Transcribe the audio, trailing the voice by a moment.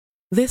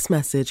This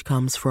message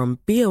comes from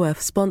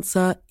BOF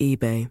sponsor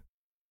eBay.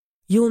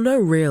 You'll know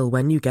real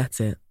when you get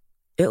it.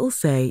 It'll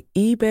say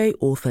eBay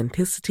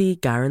Authenticity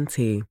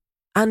Guarantee.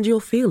 And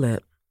you'll feel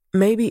it.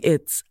 Maybe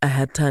it's a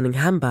head-turning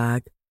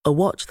handbag, a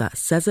watch that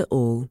says it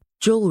all,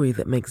 jewelry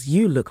that makes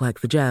you look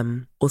like the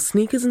gem, or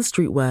sneakers and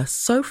streetwear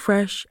so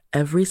fresh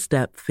every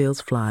step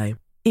feels fly.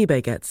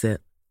 eBay gets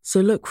it. So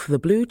look for the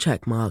blue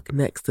check mark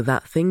next to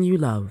that thing you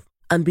love.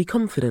 And be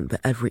confident that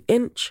every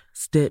inch,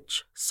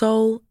 stitch,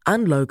 sole,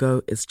 and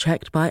logo is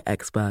checked by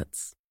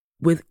experts.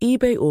 With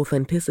eBay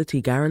Authenticity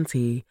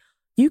Guarantee,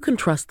 you can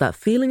trust that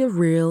feeling of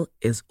real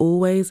is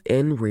always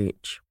in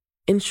reach.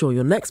 Ensure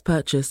your next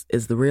purchase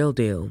is the real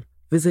deal.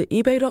 Visit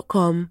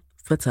eBay.com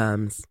for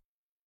terms.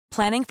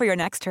 Planning for your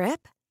next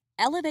trip?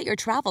 Elevate your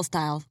travel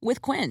style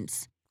with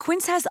Quince.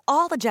 Quince has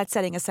all the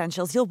jet-setting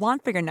essentials you'll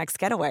want for your next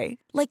getaway,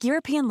 like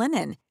European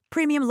linen,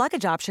 premium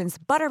luggage options,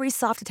 buttery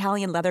soft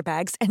Italian leather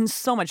bags, and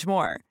so much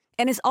more.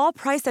 And is all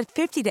priced at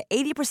 50 to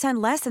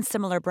 80% less than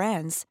similar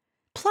brands.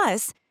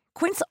 Plus,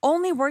 Quince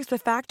only works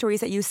with factories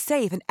that use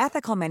safe and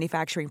ethical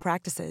manufacturing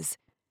practices.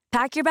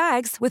 Pack your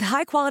bags with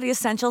high-quality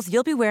essentials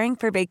you'll be wearing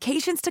for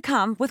vacations to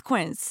come with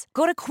Quince.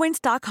 Go to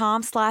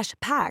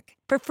quince.com/pack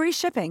for free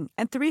shipping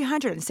and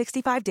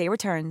 365-day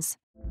returns.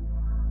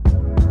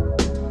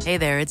 Hey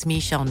there, it's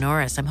Michelle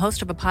Norris. I'm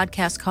host of a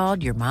podcast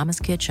called Your Mama's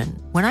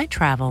Kitchen. When I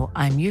travel,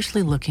 I'm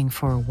usually looking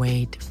for a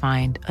way to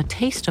find a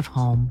taste of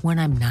home when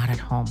I'm not at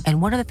home.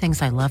 And one of the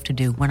things I love to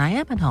do when I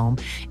am at home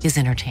is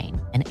entertain.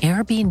 And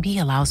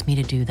Airbnb allows me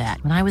to do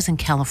that. When I was in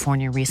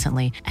California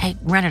recently, I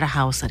rented a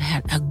house that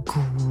had a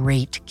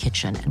great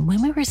kitchen. And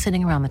when we were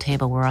sitting around the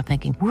table, we were all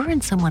thinking, we're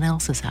in someone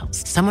else's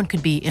house. Someone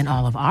could be in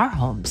all of our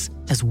homes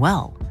as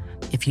well.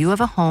 If you have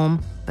a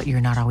home, but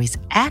you're not always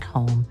at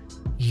home,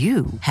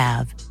 you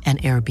have an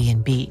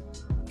Airbnb.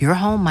 Your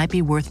home might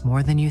be worth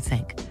more than you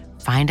think.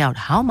 Find out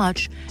how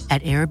much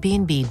at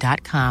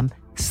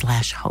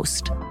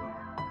airbnb.com/host.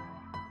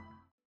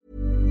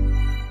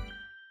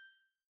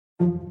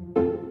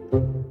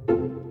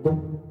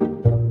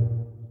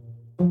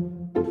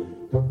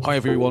 Hi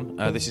everyone,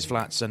 this is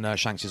Flats and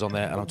Shanks is on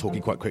there, and I'm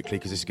talking quite quickly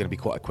because this is going to be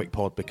quite a quick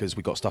pod because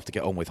we've got stuff to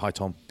get on with. Hi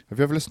Tom. Have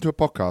you ever listened to a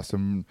podcast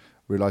and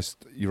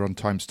realised you're on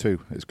 ×2?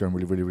 It's going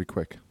really, really, really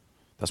quick.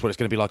 That's what it's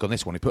going to be like on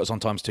this one. If you put us on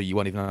 ×2, you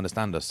won't even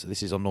understand us.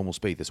 This is on normal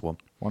speed, this one.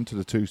 1 to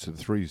the 2s to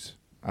the 3s.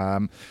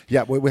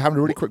 Yeah, we're having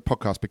a really quick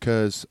podcast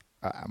because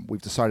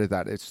we've decided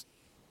that it's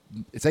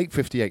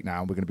 8:58 now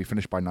and we're going to be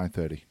finished by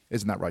 9:30.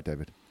 Isn't that right,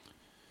 David?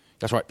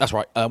 That's right.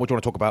 What do you want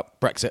to talk about?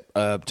 Brexit,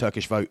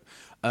 Turkish vote.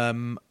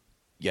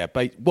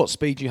 What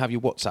speed do you have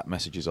your WhatsApp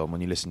messages on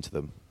when you listen to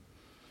them?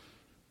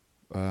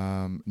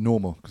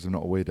 Normal, because I'm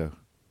not a weirdo.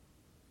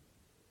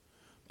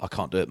 I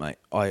can't do it, mate.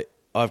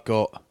 I've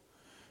got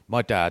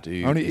my dad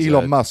who... Only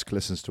Elon Musk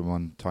listens to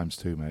 1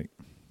 ×2, mate.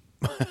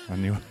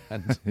 And you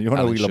know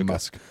Elon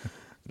Musk.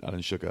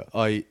 Alan Sugar.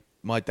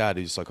 My dad,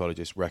 who's a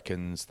psychologist,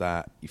 reckons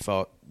that if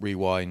I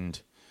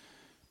rewind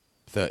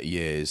 30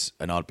 years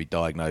and I'd be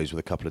diagnosed with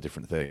a couple of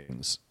different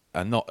things,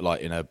 and not like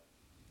in a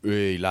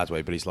really lads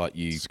way, but he's like,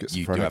 you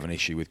do have an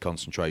issue with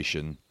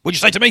concentration. What'd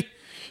you say to me?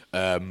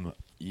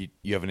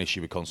 You have an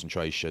issue with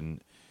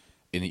concentration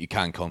in that you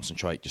can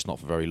concentrate, just not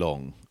for very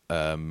long.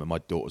 And my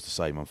daughter's the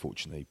same,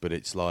 unfortunately. But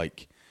it's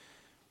like,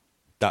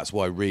 that's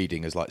why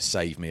reading has like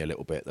saved me a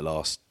little bit the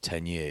last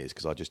 10 years,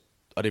 because I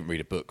didn't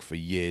read a book for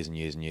years and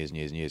years and years and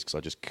years and years because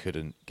I just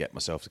couldn't get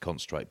myself to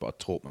concentrate, but I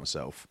taught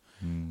myself.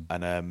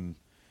 And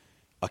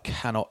I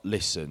cannot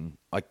listen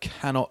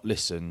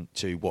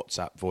to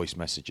WhatsApp voice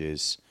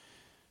messages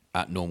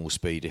at normal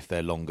speed if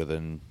they're longer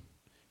than...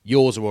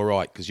 Yours are all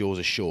right because yours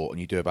are short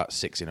and you do about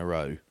 6 in a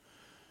row.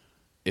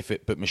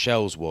 But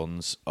Michelle's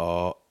ones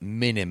are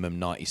minimum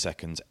 90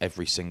 seconds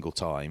every single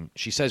time.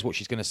 She says what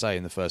she's going to say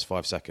in the first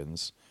 5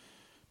 seconds,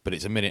 but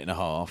it's a minute and a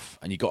half,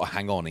 and you've got to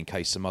hang on in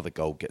case some other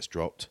goal gets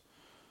dropped.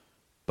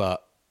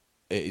 But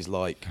it is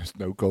like... There's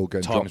no goal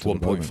getting times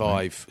dropped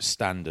 1.5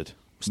 standard.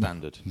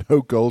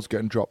 No goals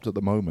getting dropped at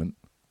the moment.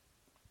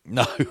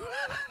 No. What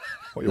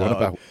are you on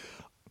about?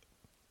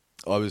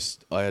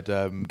 I had...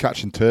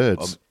 catching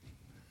turds.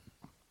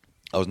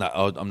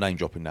 I'm name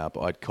dropping now,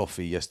 but I had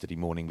coffee yesterday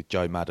morning with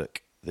Joe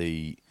Maddock,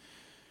 the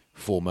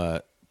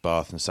former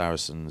Bath and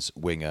Saracens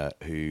winger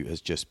who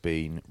has just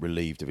been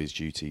relieved of his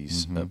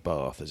duties at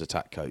Bath as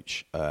attack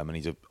coach. And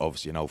he's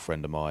obviously an old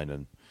friend of mine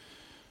and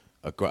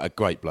a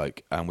great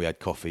bloke. And we had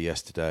coffee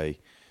yesterday.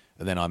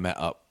 And then I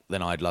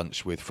had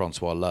lunch with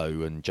Francois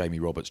Lowe, and Jamie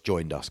Roberts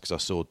joined us because I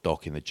saw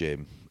Doc in the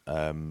gym.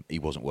 He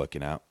wasn't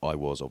working out. I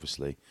was,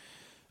 obviously.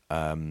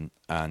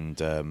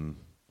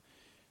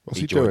 What's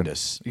he doing? Joined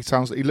us. He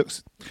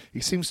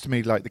seems to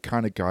me like the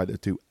kind of guy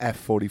that do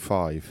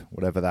F45,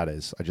 whatever that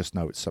is. I just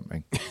know it's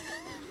something.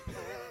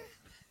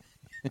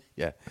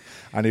 Yeah.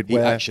 And he'd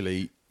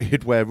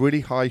wear really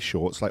high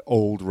shorts, like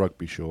old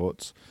rugby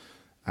shorts,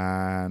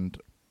 and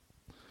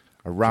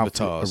a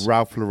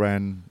Ralph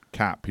Lauren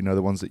cap, you know,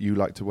 the ones that you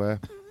like to wear.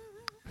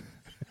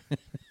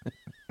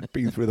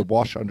 Been through the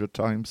wash 100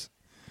 times.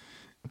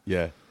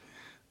 Yeah.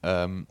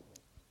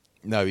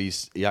 No, he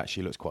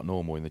actually looks quite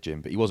normal in the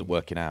gym, but he wasn't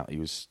working out. He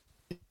was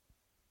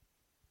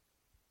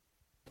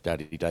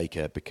daddy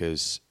daycare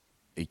because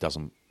he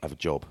doesn't have a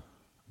job.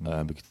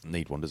 Because he doesn't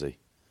need one, does he?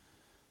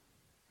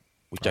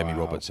 With Jamie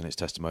Roberts in its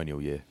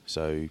testimonial year.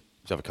 So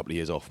he's have a couple of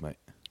years off, mate.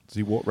 Does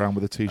he walk around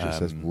with a T-shirt that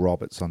says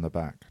Roberts on the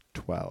back,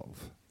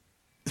 12?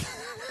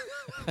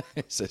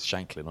 It says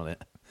Shanklin on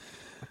it.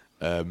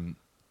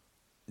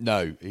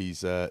 No,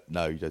 he's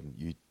no, he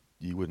doesn't.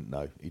 You wouldn't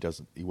know. He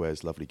doesn't. He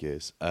wears lovely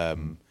gears.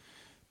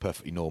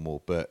 Perfectly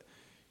normal. But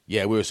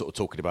yeah, we were sort of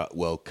talking about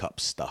World Cup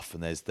stuff,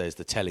 and there's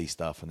the telly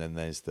stuff, and then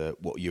there's the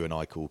what you and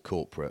I call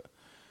corporate.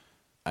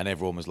 And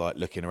everyone was like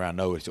looking around.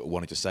 No one sort of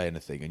wanted to say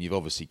anything. And you've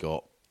obviously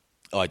got.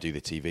 I do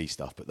the TV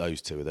stuff, but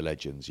those two are the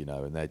legends, you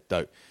know, and they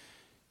don't.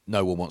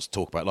 No one wants to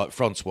talk about it. Like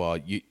Francois.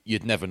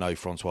 You'd never know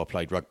Francois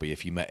played rugby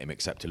if you met him,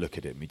 except to look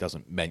at him. He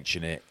doesn't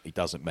mention it. He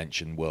doesn't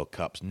mention World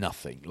Cups.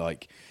 Nothing.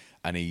 Like,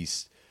 and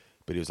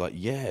but he was like,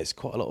 yeah, there's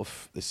sort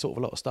of a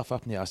lot of stuff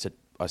happening. I said,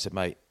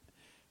 mate,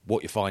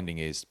 what you're finding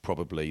is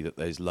probably that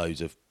there's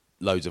loads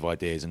of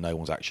ideas and no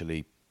one's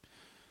actually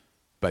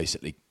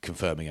basically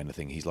confirming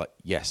anything. He's like,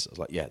 yes. I was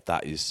like, yeah,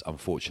 that is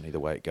unfortunately the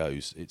way it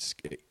goes.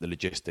 The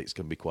logistics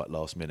can be quite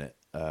last minute.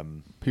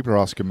 People are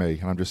asking me,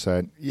 and I'm just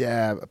saying,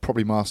 yeah,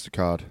 probably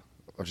MasterCard.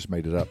 I've just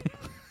made it up.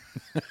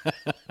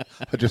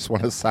 I just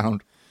want to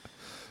sound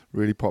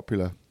really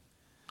popular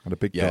and a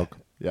big dog.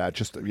 Yeah, I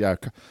think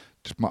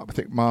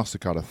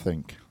MasterCard. I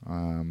think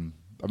I'm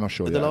not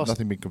sure.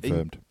 Nothing been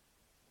confirmed.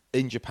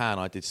 In Japan,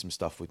 I did some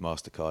stuff with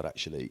MasterCard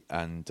actually,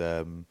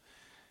 and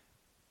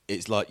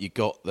it's like you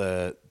got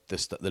the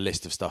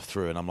list of stuff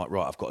through, and I'm like,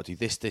 right, I've got to do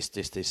this,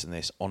 and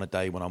this on a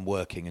day when I'm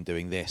working and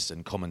doing this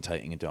and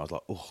commentating and doing. I was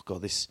like, oh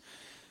god, this.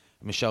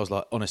 And Michelle's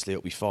like, honestly,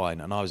 it'll be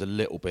fine, and I was a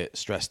little bit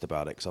stressed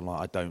about it because I'm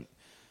like, I don't.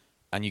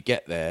 And you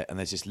get there, and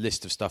there's this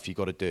list of stuff you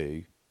got to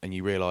do, and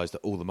you realise that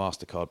all the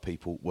MasterCard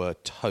people were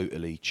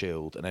totally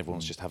chilled, and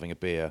everyone's just having a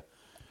beer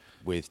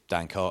with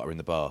Dan Carter in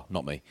the bar,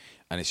 not me,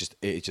 and it's just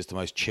the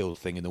most chilled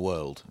thing in the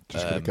world.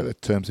 Just got to get the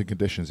terms and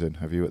conditions in.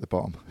 Have you at the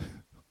bottom?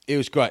 It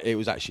was great. It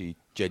was actually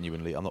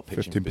genuinely. I'm not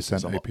pitching 15%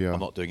 business. APR. I'm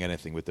not doing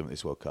anything with them at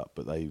this World Cup,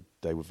 but they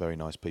were very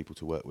nice people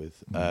to work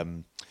with.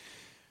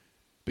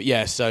 But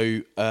yeah,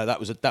 so that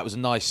was a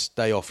nice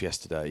day off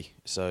yesterday.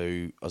 So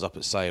I was up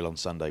at Sale on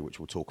Sunday, which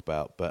we'll talk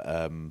about.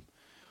 But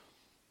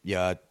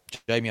yeah,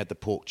 Jamie had the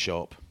pork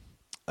chop.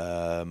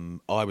 I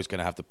was going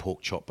to have the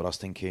pork chop, but I was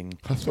thinking.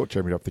 I thought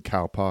Jamie would have the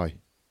cow pie.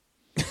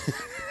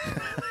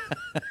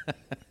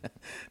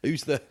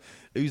 Who's the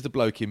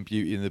bloke in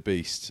Beauty and the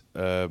Beast?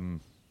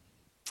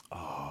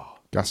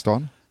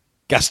 Gaston.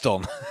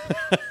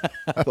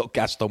 I thought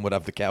Gaston would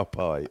have the cow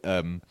pie.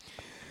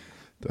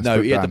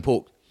 No, he had the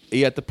pork.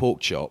 He had the pork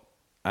chop,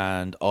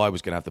 and I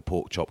was going to have the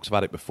pork chop because I've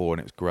had it before and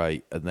it was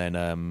great. And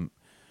then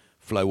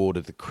Flo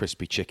ordered the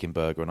crispy chicken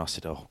burger, and I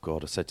said, "Oh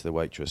God!" I said to the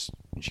waitress,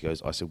 and she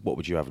goes, "I said, what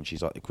would you have?" And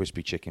she's like, "The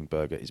crispy chicken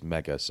burger is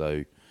mega."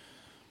 So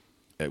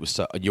it was.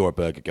 So, you're a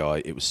burger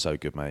guy. It was so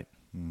good, mate.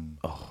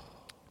 Oh,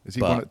 is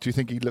he? Do you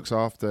think he looks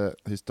after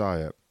his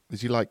diet? Is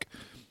he like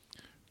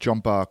John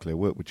Barclay? I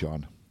worked with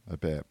John a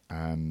bit,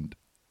 and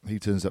he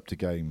turns up to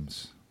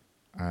games,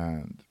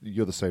 and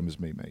you're the same as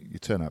me, mate. You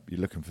turn up, you're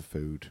looking for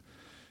food.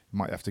 You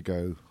might have to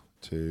go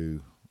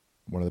to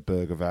one of the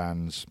burger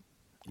vans,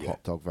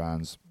 hot dog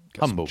vans,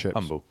 get some chips.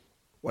 Humble.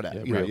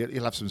 Whatever. Yeah,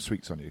 he'll have some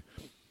sweets on you.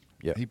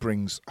 Yeah. He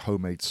brings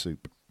homemade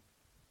soup.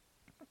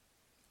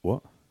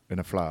 What? In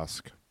a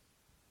flask.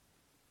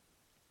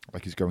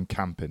 Like he's going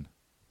camping.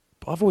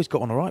 But I've always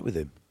got on all right with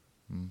him.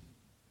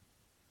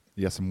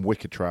 He has some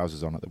wicked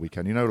trousers on at the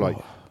weekend. You know, like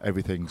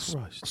everything's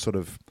sort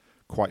of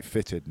quite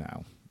fitted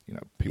now. You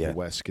know, people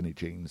wear skinny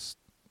jeans,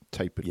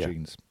 tapered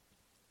jeans.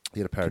 He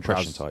had a pair of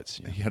trousers.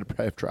 Tights, He had a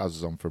pair of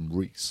trousers on from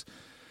Reese,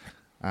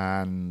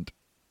 and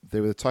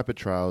they were the type of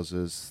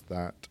trousers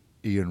that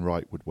Ian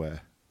Wright would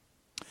wear.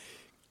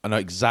 I know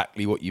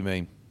exactly what you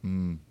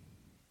mean.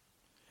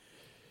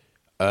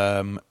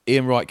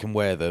 Ian Wright can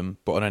wear them,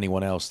 but on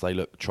anyone else, they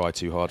look try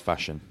too hard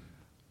fashion.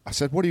 I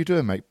said, "What are you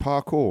doing, mate?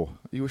 Parkour? Are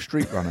you a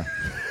street runner?"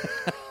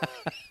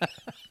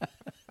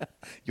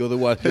 You're the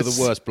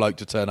worst bloke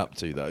to turn up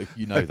to, though.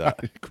 You know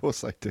that. Of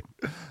course I do.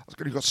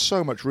 You've got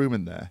so much room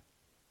in there.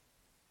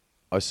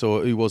 I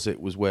saw, who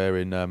was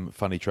wearing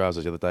funny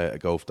trousers the other day at a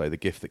golf day, the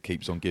gift that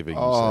keeps on giving.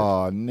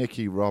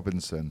 Nicky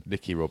Robinson.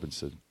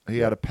 He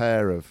had a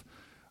pair of,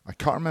 I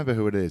can't remember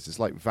who it is. It's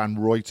like Van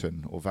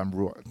Ruyten or Van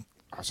Ruyten.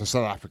 It's a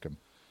South African.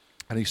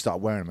 And he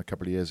started wearing them a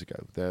couple of years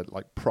ago. They're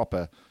like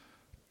proper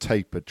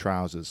tapered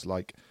trousers,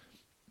 like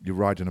you're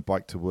riding a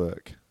bike to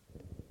work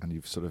and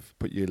you've sort of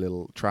put your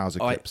little trouser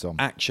clips on.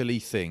 I actually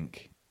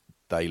think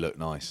they look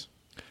nice.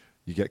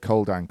 You get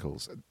cold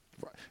ankles.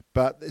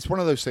 But it's one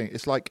of those things.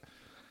 It's like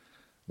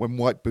when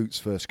white boots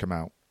first come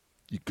out,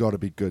 you've got to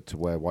be good to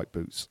wear white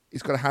boots.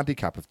 He's got a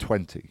handicap of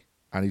 20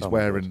 and he's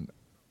wearing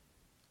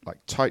like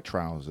tight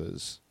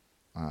trousers,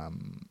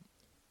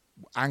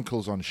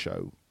 ankles on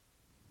show,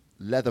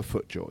 leather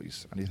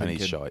FootJoys. And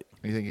he's shite.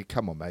 And you're thinking,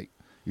 come on, mate.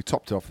 You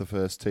topped it off the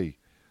first tee.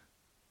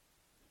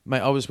 Mate,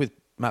 I was with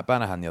Matt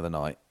Banahan the other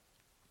night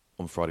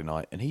on Friday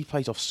night, and he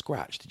plays off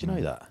scratch. Did you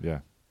know that? Yeah.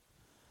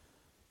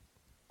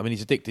 I mean,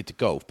 he's addicted to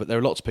golf, but there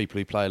are lots of people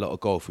who play a lot of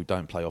golf who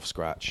don't play off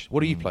scratch.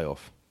 What do you play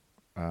off?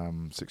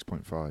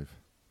 6.5.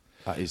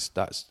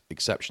 That's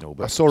exceptional.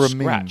 But I saw a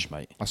scratch, meme,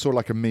 mate. I saw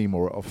like a meme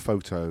or a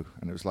photo,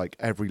 and it was like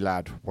every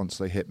lad, once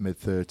they hit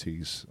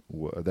mid-30s,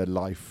 their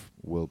life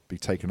will be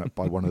taken up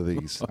by one of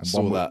these. And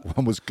saw that.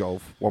 One was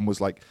golf, one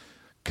was like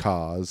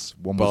cars,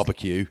 one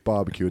Barbecue. was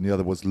barbecue, and the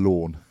other was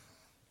lawn.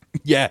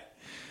 Yeah.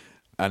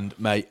 And,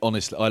 mate,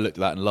 honestly, I looked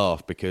at that and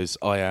laughed because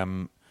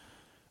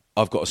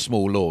I've got a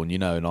small lawn,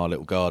 in our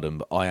little garden,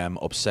 but I am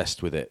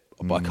obsessed with it.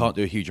 But I can't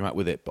do a huge amount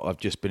with it, but I've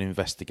just been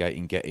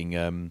investigating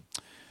getting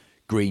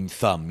Green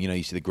Thumb.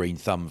 You see the Green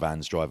Thumb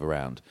vans drive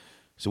around.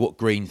 So what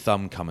Green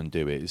Thumb come and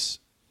do is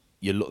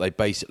they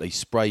basically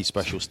spray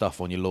special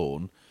stuff on your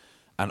lawn,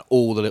 and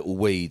all the little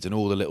weeds and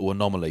all the little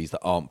anomalies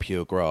that aren't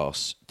pure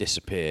grass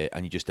disappear,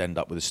 and you just end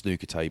up with a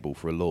snooker table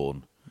for a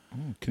lawn.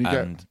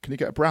 Can you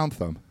get a brown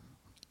thumb?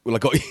 Well, I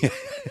got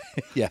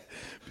yeah,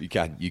 you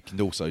can. You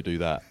can also do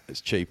that.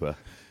 It's cheaper.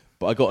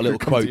 But I got a little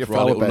quote for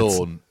our little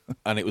lawn,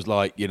 and it was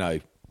like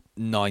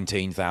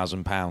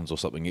 £19,000 or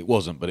something. It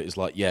wasn't, but it's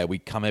like, yeah, we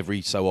come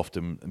every so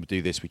often and we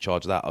do this. We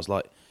charge that. I was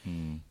like,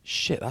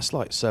 shit, that's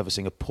like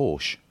servicing a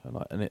Porsche,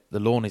 and the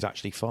lawn is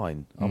actually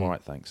fine. I'm all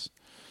right, thanks.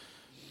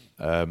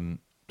 So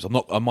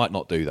I might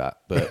not do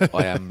that, but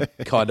I am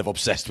kind of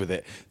obsessed with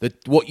it.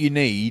 What you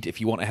need if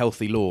you want a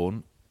healthy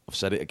lawn, I've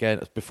said it again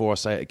before I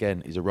say it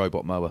again, is a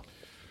robot mower.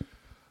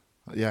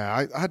 Yeah,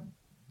 I had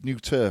new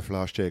turf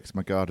last year because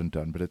my garden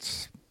done, but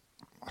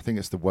I think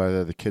it's the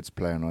weather, the kids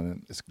playing on it.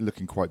 It's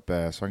looking quite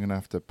bare, so I'm going to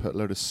have to put a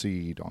load of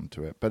seed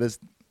onto it. But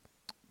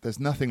there's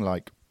nothing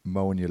like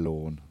mowing your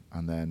lawn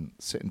and then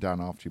sitting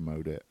down after you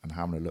mowed it and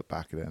having a look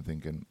back at it and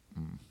thinking,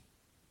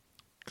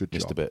 good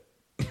job. Just a bit.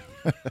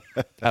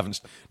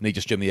 Need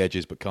to trim the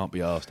edges, but can't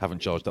be asked. Haven't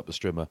charged up the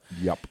strimmer.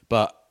 Yep.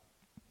 But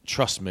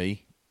trust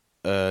me,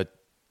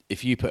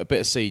 if you put a bit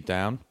of seed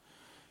down,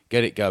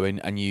 get it going,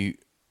 and you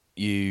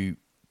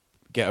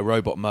get a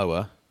robot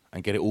mower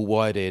and get it all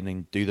wired in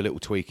and do the little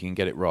tweaking and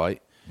get it right,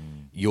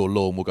 your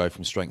lawn will go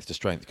from strength to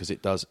strength because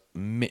it does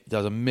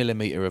a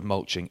millimetre of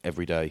mulching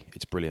every day.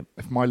 It's brilliant.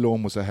 If my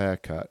lawn was a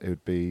haircut, it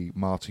would be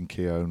Martin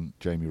Keown,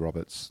 Jamie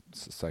Roberts.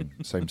 It's the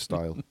same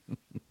style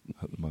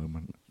at the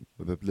moment,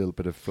 with a little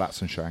bit of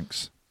flats and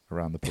shanks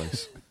around the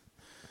place.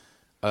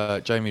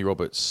 Jamie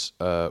Roberts'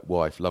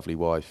 lovely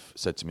wife,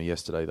 said to me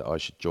yesterday that I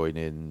should join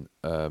in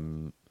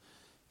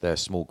their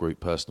small group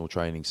personal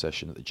training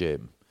session at the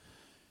gym.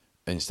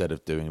 Instead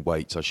of doing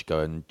weights, I should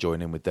go and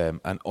join in with them.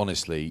 And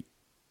honestly,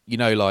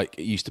 like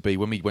it used to be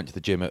when we went to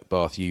the gym at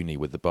Bath Uni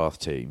with the Bath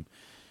team,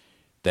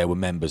 there were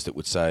members that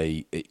would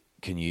say,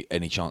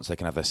 any chance they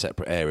can have their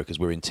separate area, because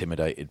we're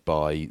intimidated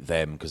by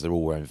them because they're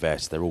all wearing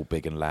vests, they're all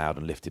big and loud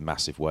and lifting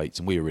massive weights,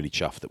 and we were really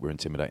chuffed that we're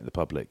intimidating the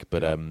public.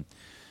 But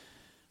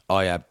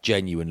I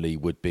genuinely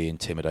would be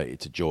intimidated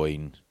to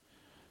join.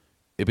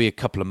 It'd be a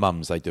couple of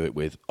mums they do it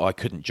with. I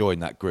couldn't join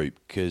that group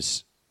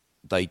because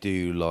they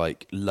do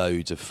like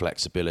loads of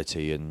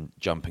flexibility and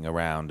jumping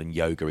around and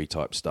yoga-y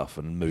type stuff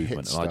and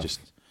movement. And I just,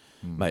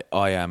 mate,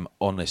 I'm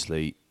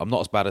not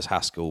as bad as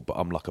Haskell, but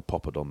I'm like a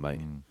poppadom, mate.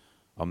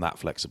 I'm that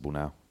flexible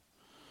now.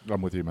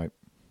 I'm with you, mate.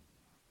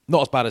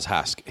 Not as bad as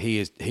Hask. He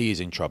is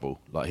in trouble.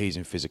 Like, he's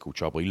in physical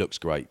trouble. He looks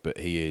great, but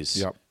he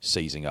is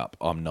seizing up.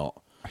 I'm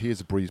not. He is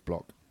a breeze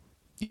block.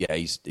 Yeah,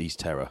 he's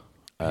terror.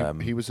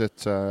 He was at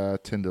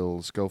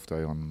Tyndall's Golf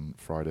Day on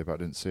Friday, but I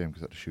didn't see him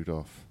because I had to shoot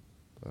off.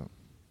 But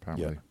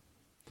apparently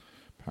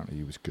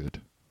he was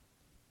good.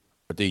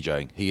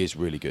 DJing, he is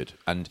really good.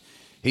 And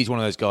he's one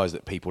of those guys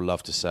that people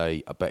love to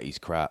say, I bet he's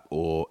crap,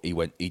 or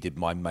he did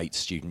my mate's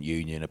student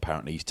union,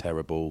 apparently he's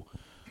terrible.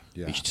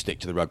 Yeah. He should stick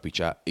to the rugby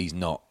chat. He's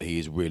not. He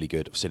is really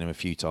good. I've seen him a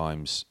few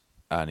times,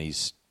 and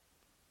he's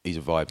a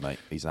vibe, mate.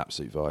 He's an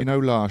absolute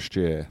vibe. Last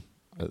year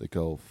at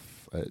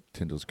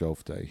Tyndall's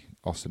Golf Day,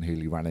 Austin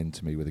Healy ran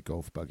into me with a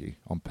golf buggy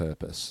on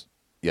purpose.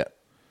 Yeah.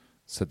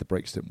 Said the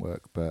brakes didn't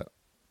work, but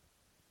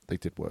they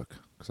did work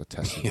because I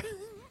tested.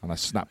 And I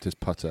snapped his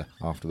putter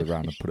after the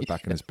round and put it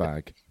back in his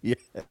bag. Yeah.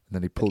 And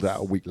then he pulled out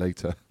a week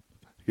later.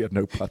 He had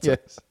no putter.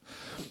 Yes.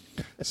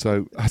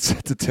 So I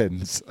said to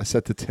Tins,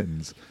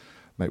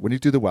 mate, when you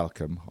do the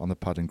welcome on the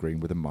putting green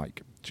with a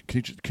mic,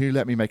 can you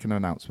let me make an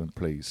announcement,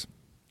 please?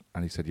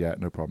 And he said, yeah,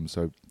 no problem.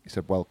 So he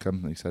said,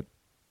 welcome. And he said,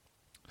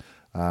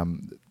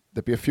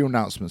 there'll be a few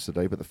announcements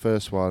today, but the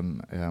first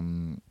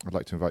one, I'd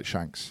like to invite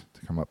Shanks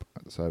to come up.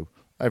 So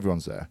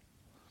everyone's there.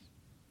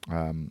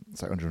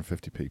 It's like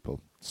 150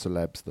 people,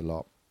 celebs, the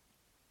lot.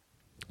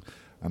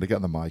 And I get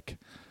on the mic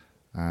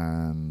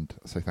and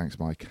I say, thanks,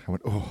 Mike. I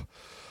went, oh,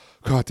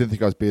 God, I didn't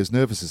think I'd be as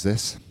nervous as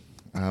this.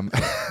 Then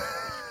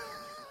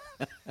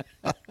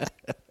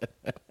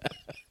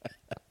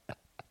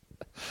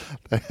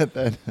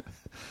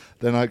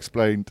I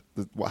explained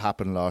what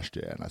happened last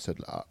year, and I said,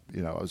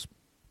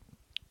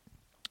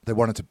 they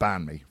wanted to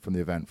ban me from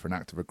the event for an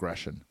act of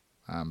aggression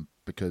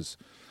because,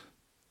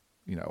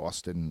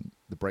 Austin,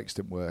 the brakes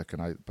didn't work,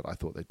 but I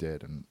thought they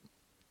did, and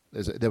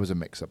there was a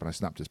mix-up, and I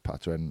snapped his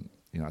putter, and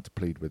I had to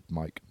plead with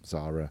Mike,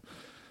 Zara,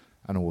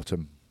 and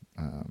Autumn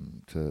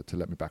to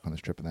let me back on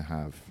this trip, and they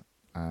have.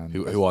 And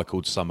who I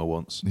called Summer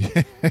once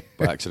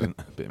by accident.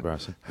 A bit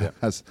embarrassing. Yeah.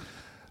 As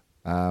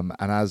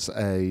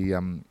a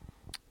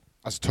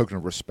token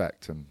of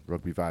respect and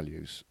rugby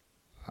values,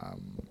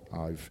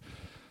 I've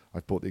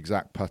bought the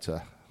exact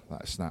putter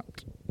that I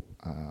snapped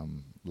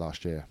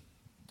last year,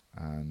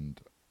 and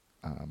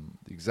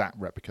the exact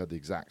replica, the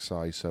exact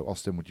size. So,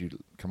 Austin, would you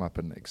come up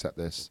and accept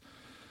this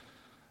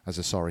as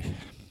a sorry?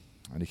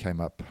 And he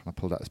came up, and I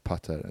pulled out his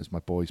putter. It was my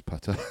boy's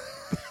putter.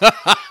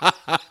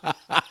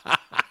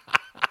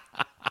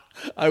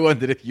 I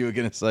wondered if you were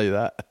going to say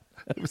that.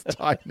 It was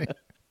tiny.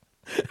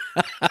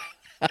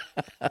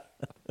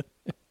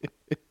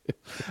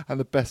 And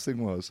the best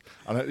thing was,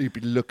 he'd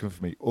be looking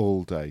for me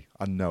all day.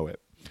 I know it.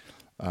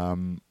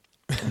 And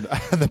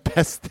the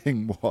best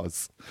thing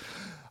was,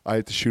 I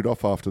had to shoot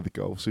off after the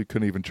goal, so he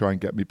couldn't even try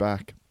and get me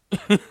back.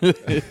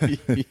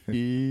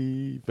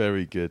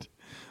 Very good.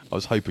 I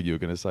was hoping you were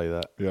going to say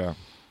that. Yeah.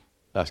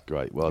 That's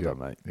great. Well done,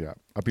 mate. Yeah.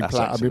 I've been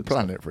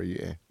planning it for a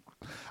year.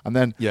 And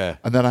then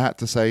I had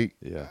to say,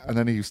 and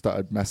then he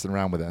started messing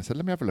around with it. I said,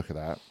 let me have a look at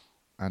that.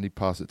 And he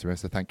passed it to me. I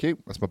said, thank you.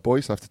 That's my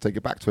boy, so I have to take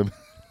it back to him.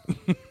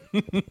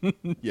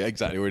 Yeah,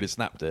 exactly. We already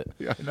snapped it.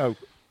 Yeah, I know.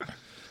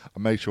 I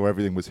made sure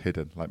everything was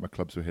hidden. Like my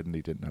clubs were hidden.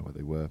 He didn't know where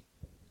they were.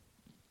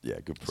 Yeah,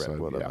 good prep. So,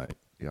 well done, mate.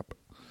 Yep.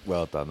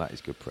 Well done. That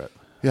is good prep.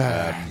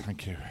 Yeah,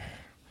 thank you.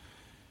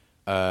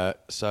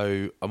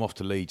 So I'm off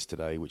to Leeds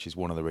today, which is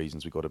one of the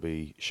reasons we've got to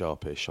be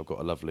sharpish. I've got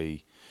a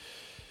lovely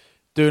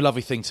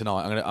thing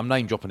tonight. I'm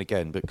name dropping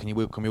again, but can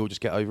we all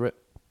just get over it?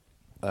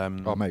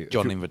 Mate,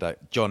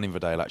 John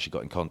Inverdale actually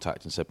got in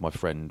contact and said my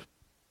friend,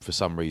 for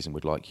some reason,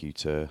 would like you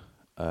to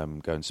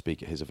go and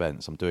speak at his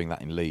events. I'm doing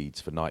that in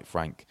Leeds for Knight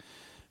Frank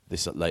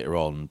this later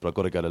on, but I've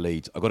got to go to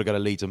Leeds. I've got to go to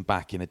Leeds and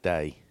back in a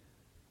day,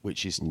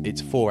 which is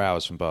it's 4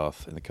 hours from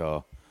Bath in the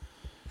car.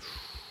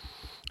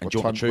 And do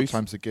you want the truth? What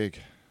time's the gig?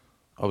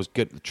 I was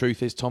good. The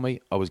truth is,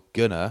 Tommy, I was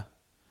gonna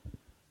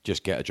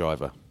just get a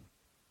driver.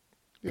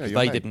 Yeah,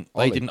 they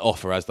didn't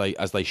offer as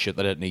they should.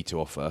 They don't need to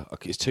offer.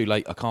 It's too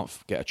late. I can't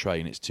get a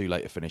train. It's too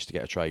late to finish to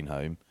get a train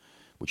home,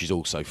 which is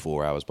also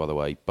 4 hours, by the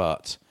way.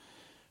 But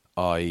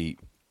I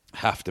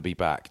have to be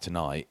back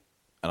tonight,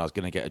 and I was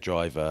going to get a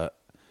driver.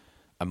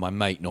 And my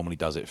mate normally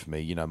does it for me.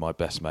 You know, my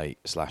best mate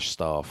 /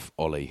 staff,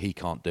 Ollie. He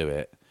can't do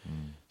it.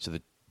 So do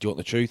you want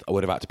the truth? I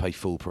would have had to pay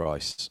full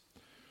price,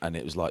 and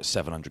it was like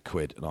 700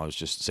 quid, and I was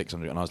just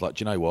 600. And I was like,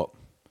 do you know what?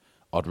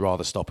 I'd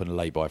rather stop in a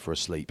lay-by for a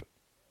sleep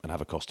and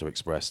have a Costa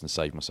Express and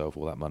save myself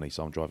all that money.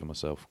 So I'm driving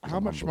myself. How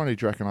much money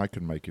do you reckon I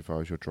could make if I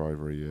was your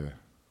driver a year?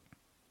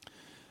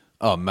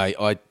 Oh, mate,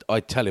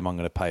 I'd tell him I'm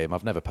going to pay him.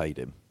 I've never paid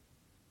him.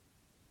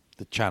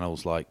 The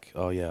channel's like,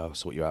 oh, yeah, I'll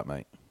sort you out,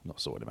 mate. I'm not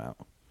sorting him out.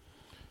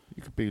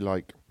 You could be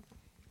like...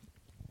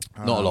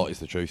 Not a lot is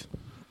the truth.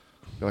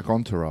 Like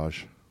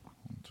Entourage.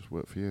 It'll just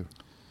work for you.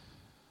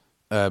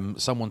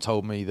 Someone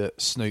told me that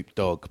Snoop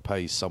Dogg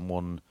pays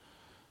someone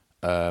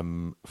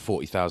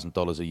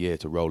 $40,000 a year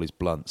to roll his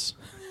blunts,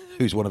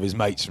 who's one of his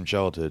mates from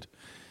childhood.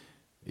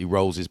 He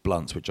rolls his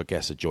blunts, which I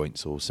guess are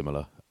joints or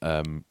similar.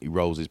 He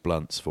rolls his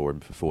blunts for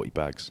him for 40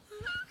 bags.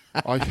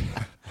 I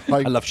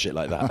love shit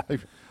like that.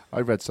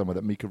 I read somewhere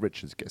that Mika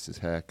Richards gets his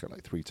hair cut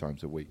like 3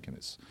 times a week, and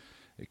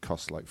it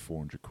costs like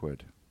 400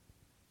 quid.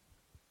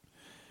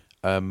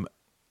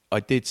 I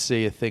did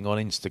see a thing on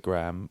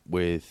Instagram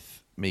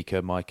with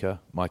Mika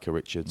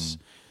Richards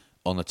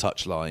on the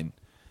touchline,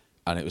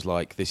 and it was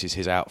like, this is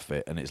his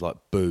outfit, and it's like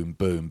boom,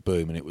 boom,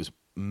 boom, and it was,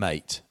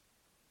 mate,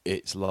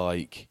 it's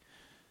like,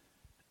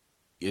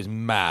 it's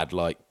mad,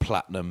 like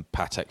platinum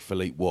Patek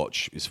Philippe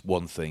watch is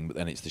one thing, but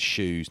then it's the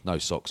shoes, no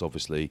socks,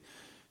 obviously,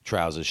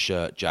 trousers,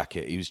 shirt,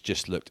 jacket. He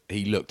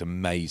looked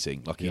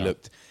amazing. Like, he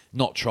looked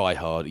not try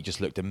hard, he just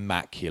looked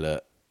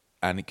immaculate.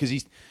 And because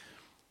you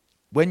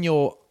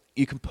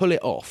can pull it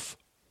off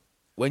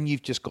when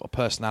you've just got a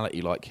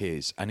personality like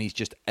his, and he's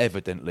just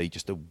evidently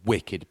just a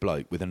wicked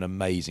bloke with an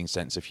amazing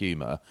sense of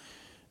humour.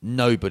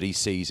 Nobody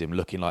sees him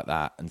looking like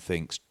that and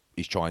thinks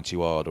he's trying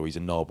too hard or he's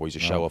a knob or he's a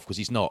show-off, because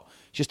he's not.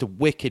 He's just a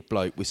wicked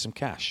bloke with some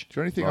cash. Do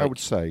you know anything I would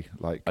say?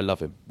 Like, I love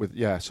him.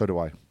 So do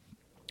I.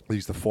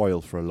 He's the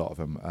foil for a lot of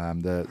them.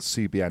 The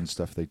CBN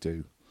stuff they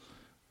do.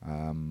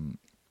 I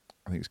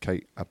think it's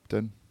Kate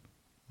Upton.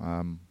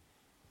 I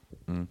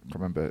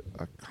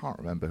can't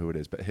remember who it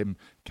is, but him,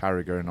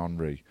 Carragher and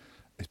Henry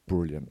is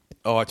brilliant.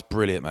 Oh, it's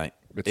brilliant, mate.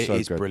 It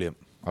is good. Brilliant.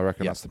 I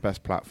reckon that's the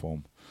best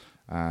platform,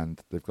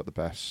 and they've got the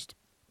best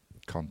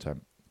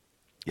content.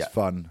 It's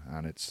fun,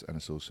 and it's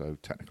also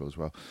technical as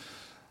well.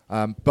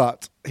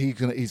 But he's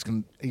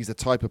the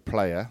type of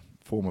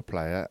former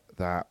player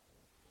that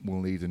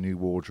will need a new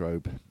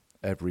wardrobe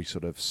every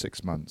sort of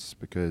 6 months,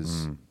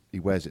 because he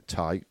wears it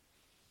tight,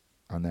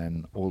 and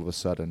then all of a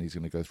sudden he's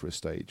going to go through a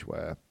stage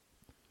where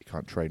he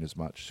can't train as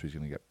much, so he's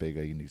going to get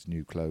bigger. He needs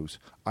new clothes.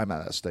 I'm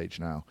at that stage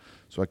now,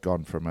 so I've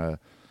gone from a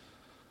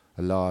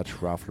large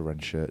Ralph Lauren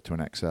shirt to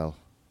an XL.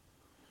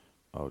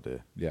 Oh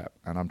dear. Yeah,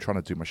 and I'm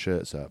trying to do my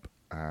shirts up,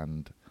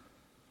 and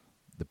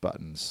the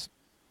buttons.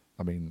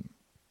 I mean,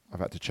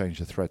 I've had to change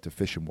the thread to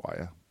fishing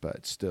wire, but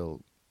it's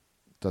still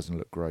doesn't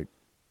look great.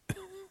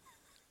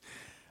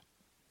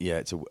 Yeah,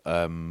 it's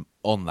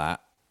on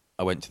that.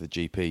 I went to the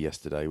GP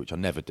yesterday, which I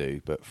never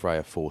do, but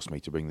Freya forced me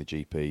to bring the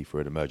GP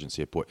for an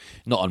emergency appointment.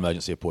 Not an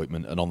emergency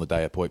appointment, an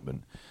on-the-day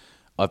appointment.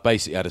 I've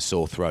basically had a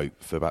sore throat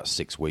for about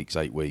 6 weeks,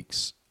 8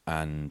 weeks,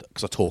 and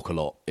because I talk a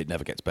lot, it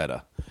never gets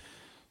better.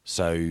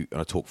 So, and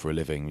I talk for a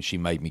living. She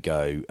made me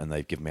go, and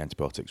they've given me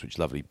antibiotics, which is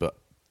lovely. But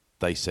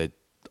I said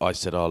I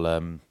was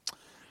doing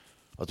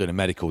a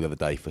medical the other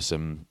day for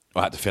some.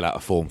 I had to fill out a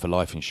form for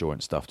life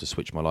insurance stuff to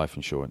switch my life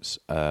insurance,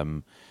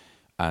 and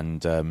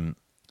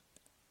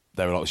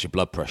they were like, "What's your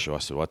blood pressure?" I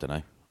said, well, "I don't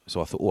know." So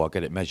I thought, I'll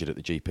get it measured at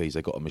the GP's.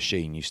 They've got a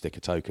machine. You stick a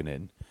token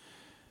in.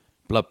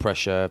 Blood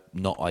pressure,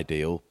 not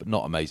ideal, but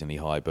not amazingly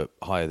high, but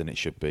higher than it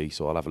should be.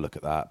 So I'll have a look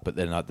at that. But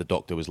then the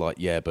doctor was like,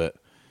 "Yeah, but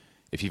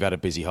if you've had a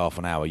busy half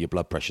an hour, your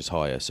blood pressure's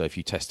higher. So if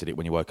you tested it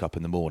when you woke up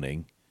in the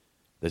morning,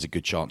 there's a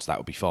good chance that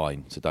would be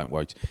fine. So don't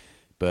worry."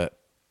 But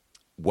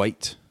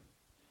weight,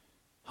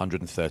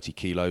 130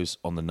 kilos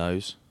on the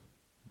nose.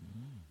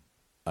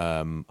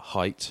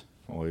 Height,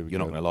 you're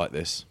not going to like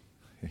this.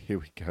 Here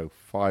we go,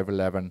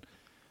 5'11"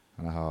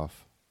 and a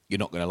half. You're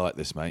not going to like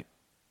this, mate.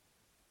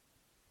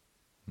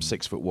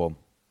 6'1".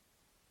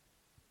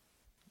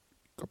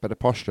 Got better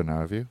posture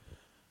now, have you?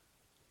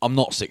 I'm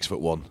not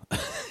 6'1",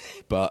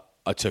 but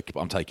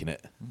I'm taking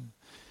it.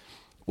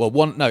 Well,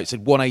 it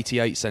said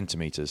 188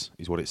 centimetres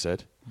is what it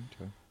said.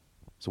 Okay.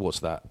 So what's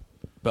that?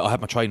 But I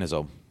had my trainers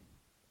on.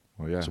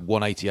 Well, yeah. So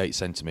 188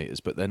 centimetres,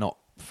 but they're not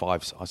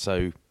 5.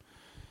 So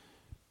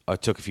I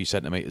took a few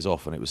centimetres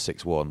off, and it was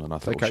 6'1", and I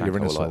thought, take out your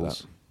inner like soles.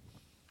 that.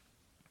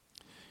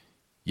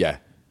 Yeah,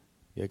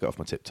 got off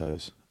my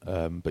tiptoes.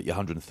 But you're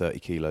 130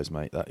 kilos,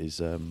 mate. That is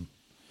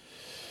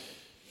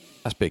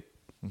that's big.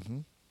 Mm-hmm.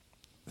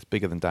 It's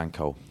bigger than Dan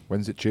Cole.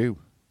 When's it due?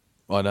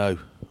 I know.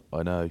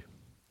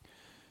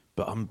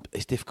 But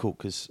it's difficult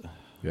because I'm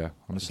I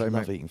the just same,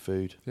 love mate. eating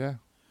food. Yeah,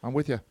 I'm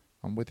with you.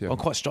 I'm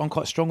quite strong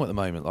at the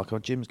moment. Like, our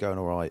gym's going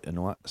all right and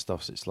all that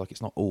stuff. So it's like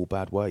it's not all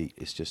bad weight.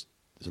 It's just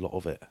there's a lot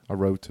of it. I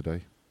rode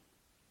today.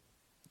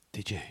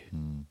 Did you?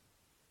 Mm.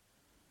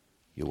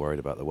 You're worried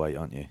about the weight,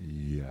 aren't you?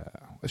 Yeah,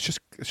 it's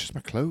just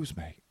my clothes,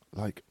 mate.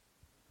 Like,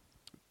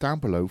 down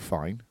below,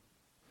 fine,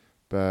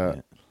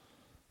 but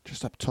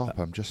just up top,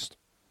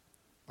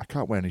 I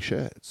can't wear any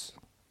shirts.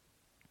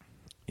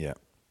 Yeah,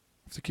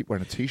 I have to keep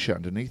wearing a t-shirt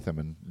underneath them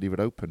and leave it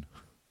open.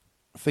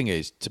 The thing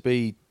is, to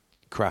be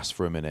crass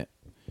for a minute,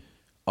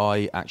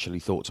 I actually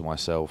thought to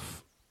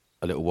myself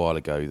a little while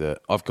ago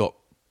that I've got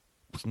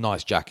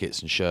nice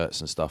jackets and shirts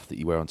and stuff that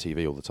you wear on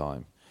TV all the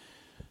time,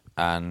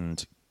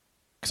 and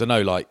because I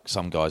know, like,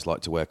 some guys like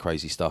to wear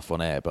crazy stuff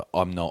on air, but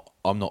I'm not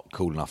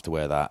cool enough to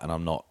wear that,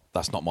 and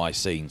that's not my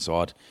scene.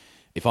 So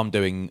if I'm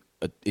doing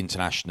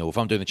if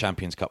I'm doing the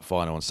Champions Cup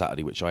final on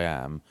Saturday, which I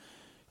am,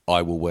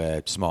 I will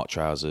wear smart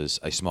trousers,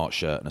 a smart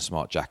shirt, and a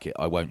smart jacket.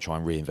 I won't try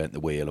and reinvent the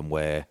wheel and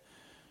wear,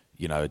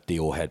 a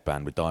Dior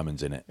headband with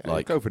diamonds in it. Yeah,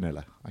 like, go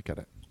vanilla. I get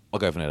it. I'll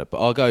go vanilla, but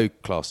I'll go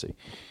classic.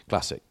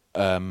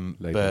 Labelled.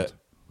 But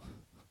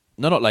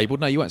no, not labelled.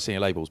 No, you won't see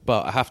any labels.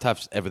 But I have to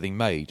have everything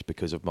made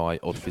because of my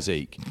odd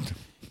physique.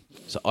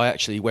 So I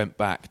actually went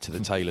back to the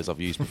tailors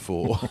I've used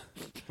before.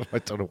 I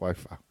don't know why.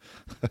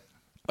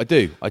 I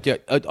do. I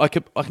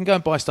can go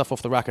and buy stuff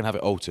off the rack and have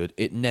it altered.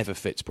 It never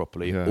fits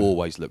properly. Yeah. It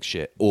always looks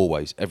shit.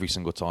 Always. Every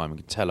single time. I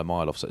can tell a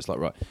mile off. So it's like,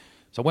 right.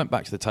 So I went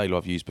back to the tailor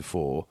I've used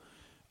before,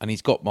 and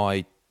he's got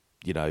my,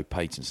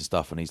 patents and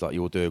stuff, and he's like,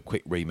 you'll do a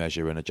quick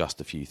remeasure and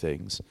adjust a few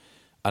things.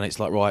 And it's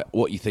like, right,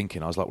 what are you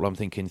thinking? I was like, well, I'm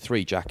thinking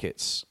 3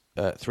 jackets,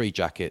 and,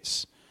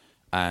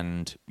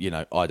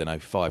 I don't know,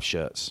 5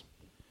 shirts.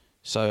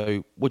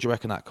 So what do you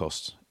reckon that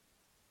costs?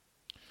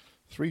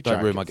 3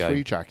 Don't ruin my game.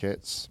 3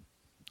 jackets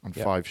and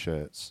 5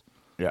 shirts.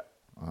 Yeah.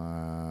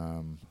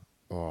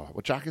 Well,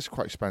 jackets are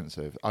quite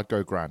expensive. I'd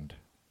go grand.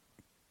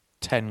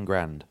 10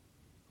 grand.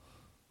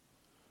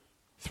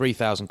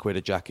 3,000 quid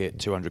a jacket,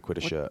 200 quid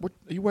a shirt. What,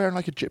 are you wearing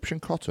like Egyptian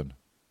cotton?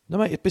 No,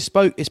 mate, it's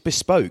bespoke. It's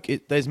bespoke.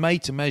 There's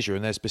made to measure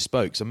and there's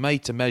bespoke. So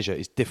made to measure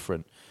is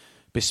different.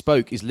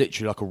 Bespoke is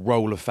literally like a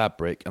roll of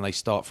fabric, and they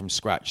start from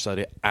scratch so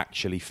that it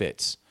actually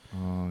fits.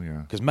 Oh,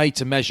 yeah. Because made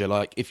to measure,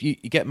 like if you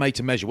get made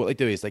to measure, what they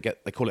do is they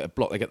call it a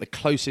block. They get the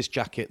closest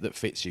jacket that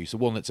fits you, so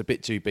one that's a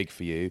bit too big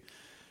for you,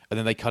 and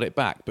then they cut it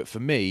back. But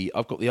for me,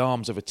 I've got the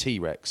arms of a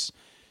T-Rex,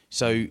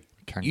 so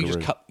Kangaroo.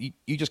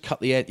 you just cut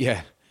the end.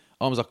 Yeah,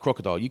 arms like a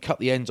crocodile. You cut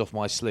the ends off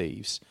my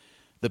sleeves.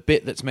 The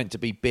bit that's meant to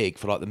be big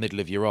for like the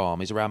middle of your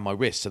arm is around my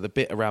wrist. So the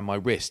bit around my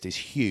wrist is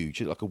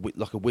huge, like a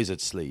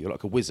wizard sleeve,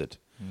 like a wizard.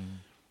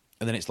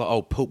 And then it's like,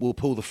 we'll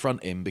pull the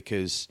front in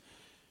because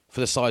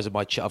for the size of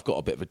my chest, I've got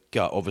a bit of a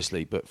gut,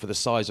 obviously, but for the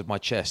size of my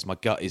chest, my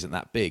gut isn't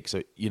that big.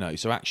 So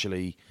so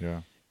actually,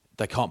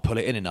 they can't pull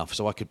it in enough.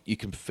 So you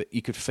could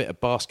fit a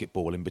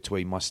basketball in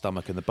between my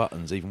stomach and the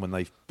buttons, even when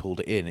they've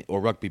pulled it in, or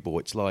a rugby ball.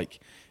 It's like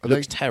it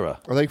looks terror.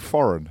 Are they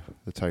foreign,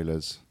 the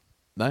tailors?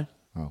 No.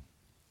 Oh,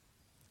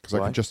 because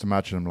I can just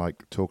imagine them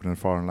like talking in a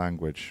foreign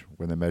language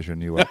when they're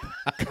measuring you up.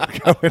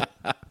 Going,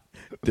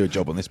 do a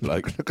job on this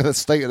bloke. Look at the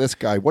state of this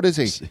guy. What is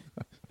he?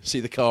 See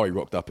the car he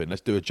rocked up in.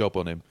 Let's do a job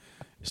on him.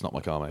 It's not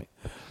my car, mate.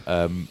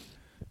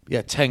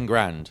 Yeah, 10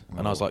 grand.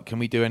 And I was like, can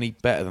we do any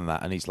better than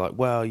that? And he's like,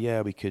 well,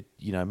 yeah, we could,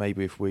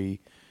 maybe if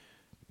we,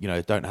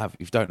 don't have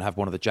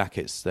one of the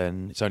jackets,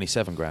 then it's only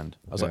 7 grand.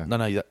 I was like,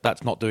 no,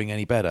 that's not doing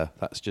any better.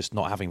 That's just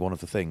not having one of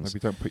the things.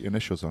 Maybe don't put your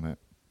initials on it.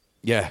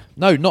 Yeah.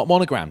 No, not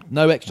monogrammed.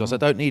 No extras. I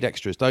don't need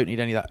extras. Don't need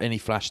any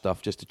flash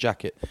stuff. Just a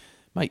jacket.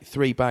 Mate,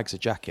 3 bags of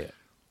jacket.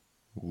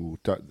 Ooh,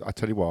 I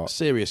tell you what.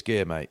 Serious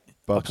gear, mate.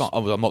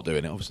 I'm not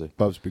doing it, obviously.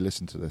 Bubs be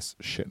listening to this,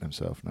 shitting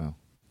himself now.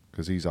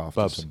 Because he's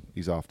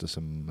after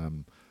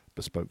some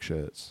bespoke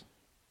shirts.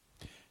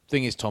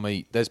 Thing is,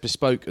 Tommy, there's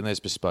bespoke and there's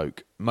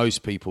bespoke.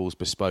 Most people's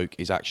bespoke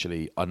is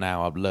actually,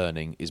 I'm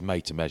learning, is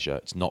made to measure.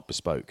 It's not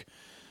bespoke.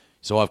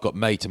 So I've got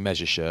made to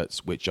measure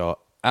shirts, which are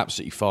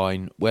absolutely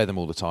fine. Wear them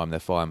all the time, they're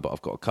fine. But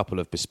I've got a couple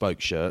of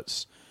bespoke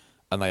shirts,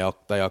 and they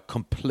are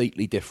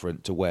completely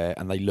different to wear,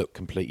 and they look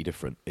completely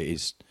different.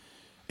 It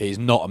is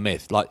not a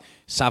myth. Like,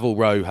 Savile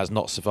Row has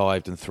not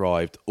survived and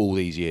thrived all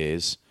these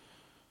years.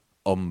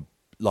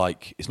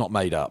 It's not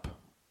made up.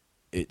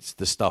 It's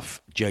the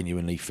stuff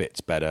genuinely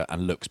fits better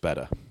and looks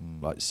better.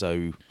 Like,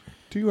 so.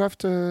 Do you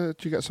get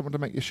someone to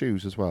make your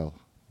shoes as well?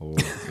 Or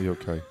are you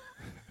okay?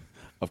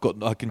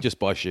 I can just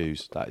buy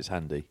shoes. That is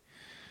handy.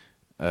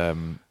 I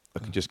can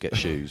just get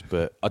shoes,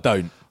 but I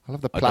don't. I'll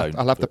have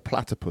the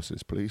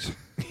platypuses, please.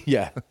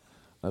 Yeah.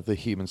 I have the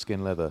human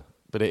skin leather.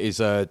 But it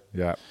is yeah,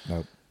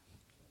 no.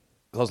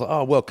 I was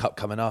like, World Cup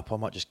coming up. I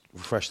might just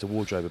refresh the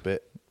wardrobe a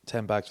bit.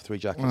 10 bags for 3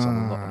 jackets.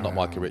 I'm not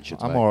Micah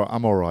Richards. I'm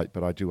all right,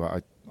 but I do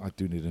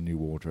need a new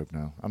wardrobe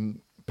now. And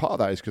part of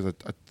that is because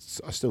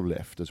I still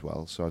lift as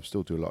well, so I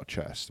still do a lot of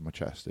chest. My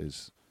chest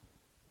is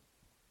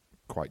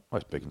quite.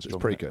 It's big and strong.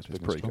 It's pretty good. It's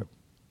pretty good.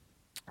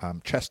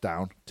 Chest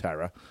down,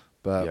 terror,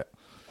 but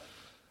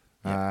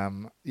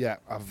I've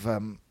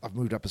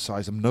moved up a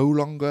size. I'm no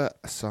longer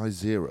a size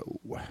 0.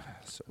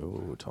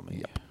 So, Tommy.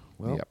 Yep.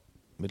 Well, yep.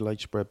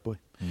 Middle-aged spread boy.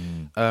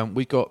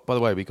 We got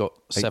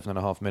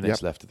 7.5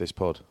 minutes left of this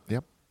pod.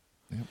 Yep.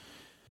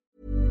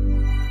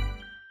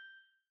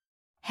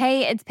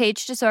 Hey, it's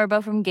Paige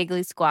DeSorbo from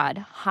Giggly Squad.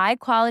 High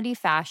quality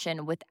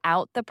fashion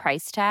without the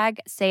price tag.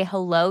 Say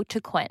hello to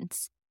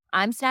Quince.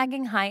 I'm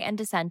snagging high-end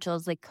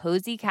essentials like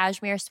cozy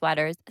cashmere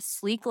sweaters,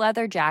 sleek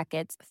leather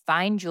jackets,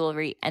 fine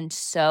jewelry, and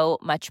so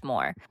much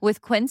more.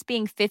 With Quince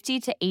being 50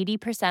 to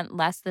 80%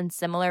 less than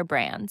similar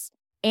brands.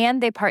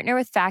 And they partner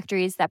with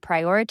factories that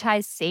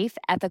prioritize safe,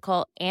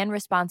 ethical, and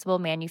responsible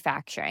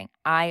manufacturing.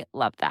 I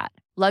love that.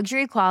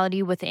 Luxury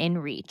quality within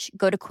reach.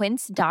 Go to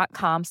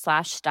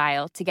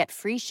quince.com/style to get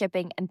free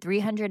shipping and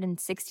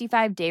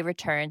 365-day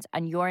returns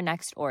on your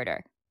next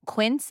order.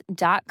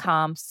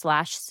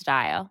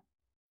 Quince.com/style.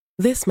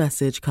 This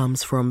message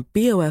comes from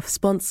BOF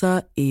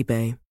sponsor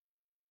eBay.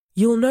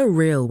 You'll know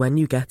real when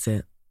you get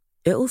it.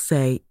 It'll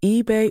say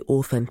eBay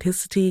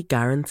Authenticity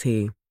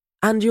Guarantee.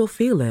 And you'll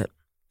feel it.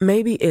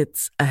 Maybe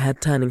it's a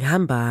head-turning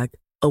handbag,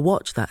 a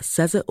watch that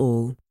says it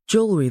all,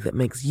 jewelry that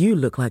makes you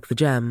look like the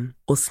gem,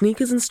 or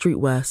sneakers and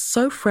streetwear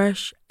so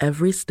fresh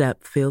every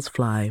step feels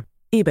fly.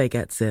 eBay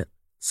gets it.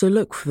 So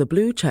look for the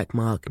blue check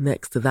mark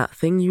next to that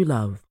thing you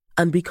love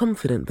and be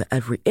confident that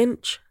every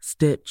inch,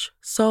 stitch,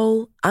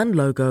 sole, and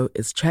logo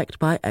is checked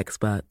by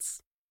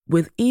experts.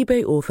 With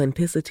eBay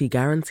Authenticity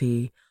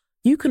Guarantee,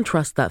 you can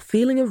trust that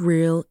feeling of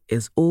real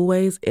is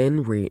always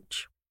in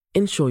reach.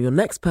 Ensure your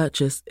next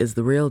purchase is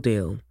the real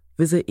deal.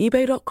 Visit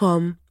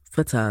eBay.com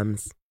for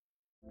terms.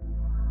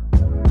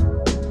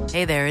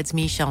 Hey there, it's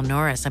Michelle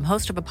Norris. I'm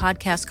host of a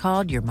podcast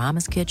called Your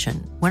Mama's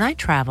Kitchen. When I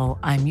travel,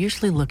 I'm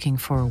usually looking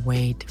for a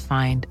way to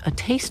find a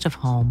taste of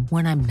home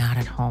when I'm not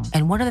at home.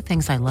 And one of the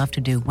things I love to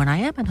do when I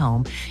am at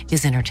home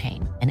is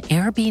entertain. And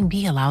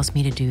Airbnb allows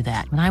me to do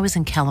that. When I was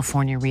in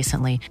California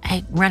recently,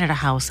 I rented a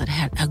house that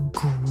had a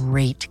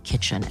great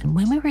kitchen. And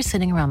when we were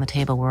sitting around the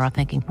table, we were all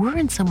thinking, we're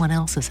in someone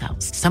else's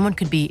house. Someone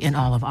could be in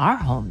all of our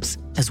homes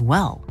as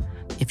well.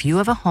 If you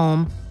have a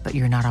home, but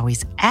you're not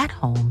always at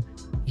home,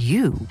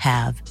 you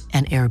have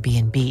an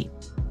Airbnb.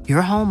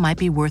 Your home might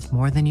be worth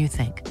more than you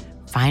think.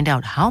 Find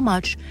out how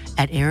much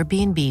at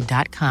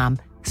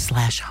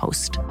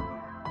airbnb.com/host.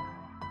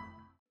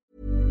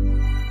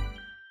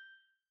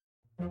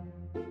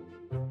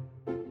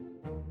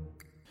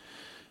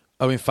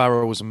 Owen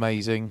Farrell was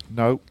amazing.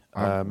 No,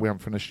 we haven't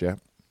finished yet.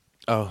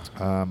 Oh.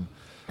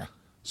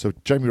 So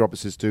Jamie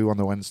Roberts is due on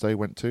the Wednesday,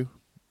 went to,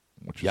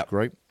 which is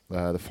great.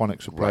 The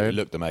Phonics were playing. It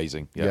looked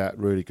amazing. Yeah,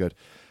 really good.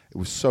 It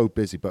was so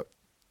busy, but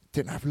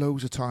didn't have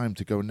loads of time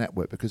to go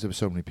network because there were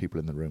so many people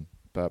in the room.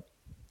 But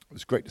it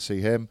was great to see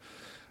him.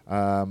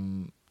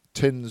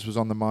 Tins was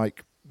on the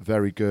mic.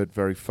 Very good,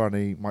 very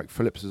funny. Mike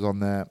Phillips is on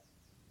there.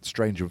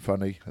 Strange and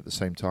funny at the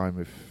same time,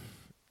 if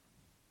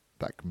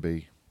that can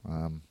be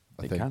a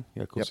thing. Can.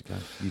 Yeah, of course it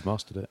can. You've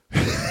mastered it.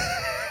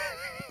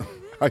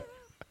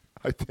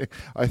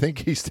 I think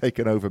he's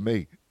taken over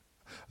me.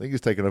 I think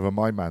he's taken over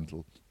my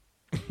mantle.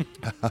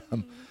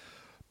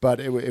 But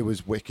it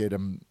was wicked,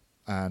 and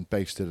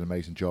Bass did an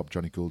amazing job.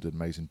 Johnny Gould did an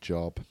amazing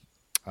job.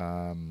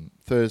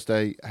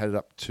 Thursday, headed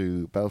up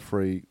to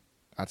Belfry.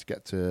 Had to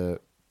get to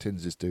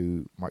Tins's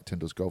do Mike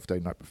Tyndall's golf day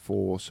night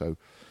before, so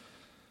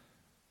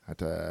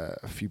Had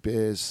a few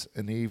beers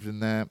in the evening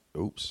there.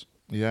 Oops.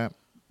 Yeah,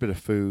 bit of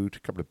food, a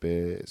couple of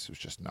beers. It was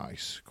just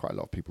nice. Quite a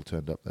lot of people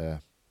turned up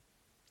there.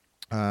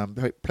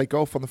 Played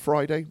golf on the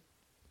Friday.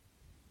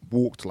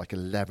 Walked like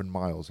 11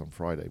 miles on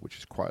Friday, which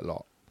is quite a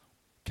lot.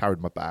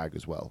 Carried my bag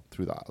as well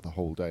through that the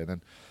whole day, and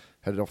then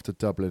headed off to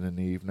Dublin in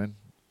the evening.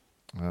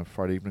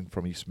 Friday evening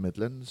from East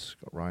Midlands.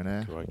 Got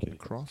Ryanair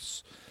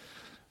across,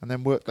 and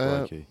then worked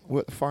the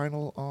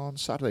final on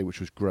Saturday, which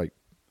was great.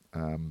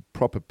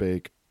 Proper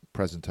big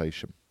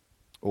presentation.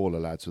 All the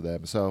lads were there.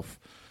 Myself,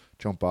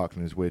 John Barkley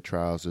in his weird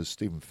trousers,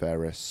 Stephen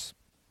Ferris,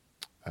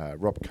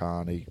 Rob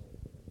Carney.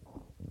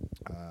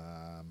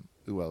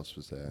 Who else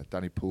was there?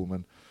 Danny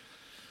Poolman.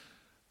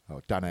 Oh,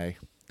 Danny.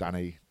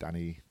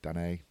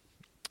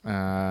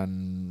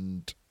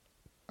 And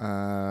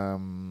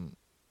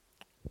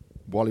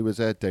Wally was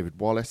there, David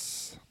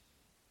Wallace.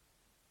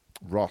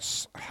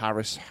 Ross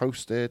Harris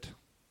hosted.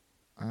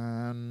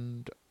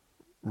 And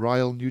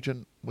Ryle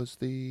Nugent was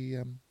the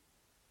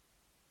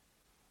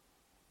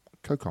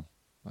co-com,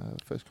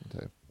 first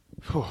commentator.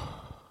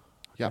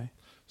 Yeah.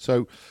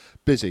 So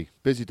busy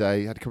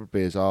day. Had a couple of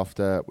beers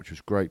after, which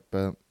was great,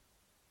 but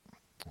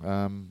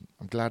I'm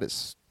glad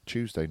it's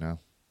Tuesday now.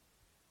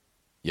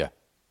 Yeah.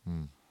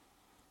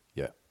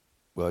 Yeah.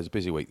 Well, it's a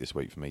busy week this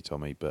week for me,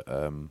 Tommy, but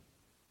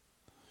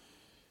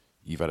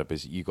you've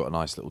got a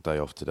nice little day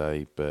off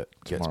today, but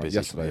gets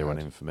busy from here on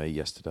in for me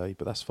yesterday,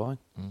 but that's fine.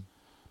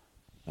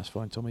 That's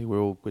fine, Tommy.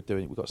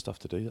 We've got stuff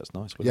to do. That's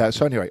nice. Yeah,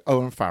 so anyway,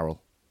 Owen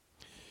Farrell.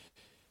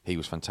 He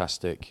was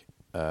fantastic.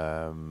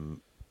 Thought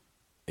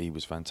he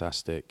was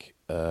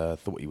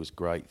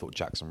great. Thought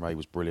Jackson Ray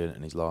was brilliant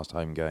in his last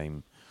home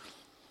game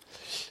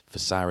for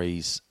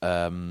Sarries.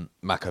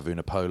 Mako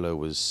Vunipola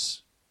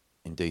was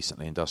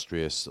indecently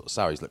industrious.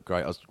 Sarries looked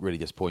great. I was really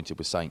disappointed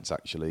with Saints,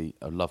 actually.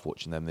 I love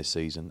watching them this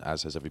season,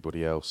 as has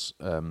everybody else.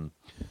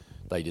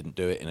 They didn't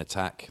do it in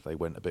attack. They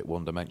went a bit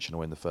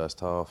one-dimensional in the first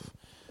half,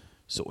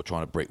 sort of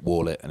trying to brick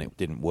wall it, and it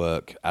didn't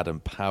work. Adam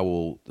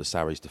Powell, the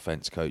Sarries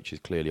defence coach, is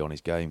clearly on his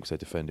game because they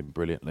defend him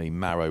brilliantly.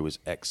 Marrow was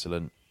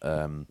excellent.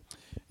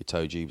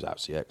 Itoji was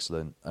absolutely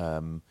excellent.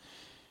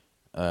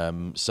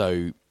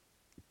 So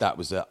that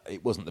was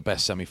it wasn't the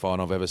best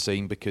semi-final I've ever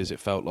seen, because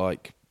it felt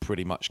like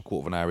pretty much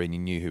quarter of an hour in you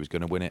knew who was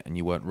going to win it and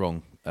you weren't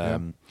wrong.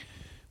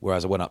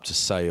 Whereas I went up to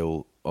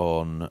Sale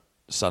on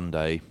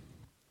Sunday,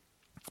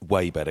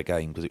 way better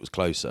game because it was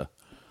closer.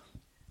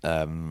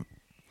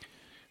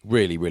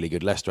 Really, really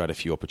good. Leicester had a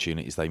few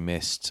opportunities they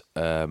missed.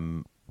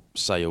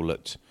 Sale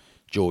looked...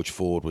 George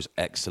Ford was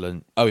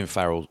excellent. Owen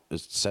Farrell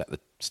has set the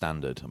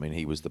standard. I mean,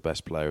 he was the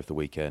best player of the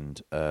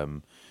weekend.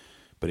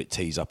 But it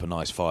tees up a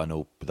nice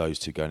final with those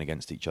two going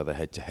against each other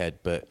head-to-head.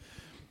 But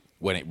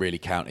when it really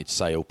counted,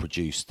 Sale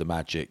produced the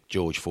magic.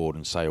 George Ford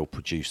and Sale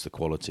produced the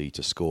quality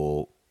to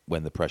score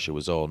when the pressure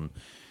was on.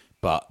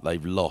 But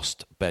they've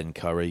lost Ben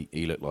Curry.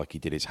 He looked like he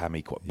did his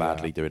hammy quite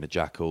badly doing a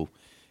jackal.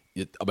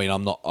 I mean,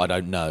 I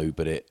don't know,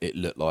 but it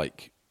looked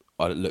like...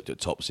 I looked at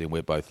Topsy and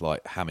we're both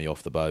like, hammy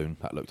off the bone.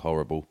 That looked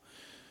horrible.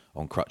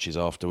 On crutches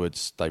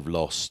afterwards. They've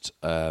lost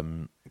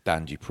Dan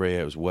Dupree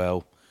as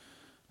well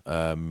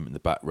in the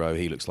back row.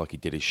 He looks like he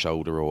did his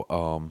shoulder or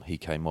arm. He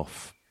came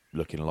off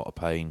looking a lot of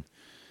pain.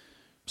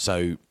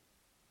 So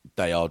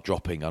they are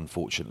dropping,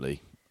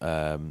 unfortunately.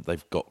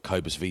 They've got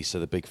Cobus Visa,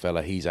 the big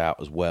fella. He's out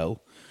as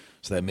well.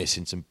 So they're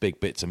missing some big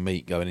bits of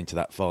meat going into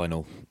that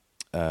final.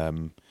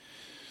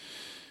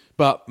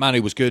 But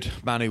Manu was good.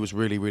 Manu was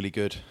really, really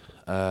good.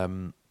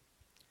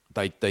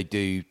 They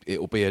do...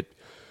 It'll be a...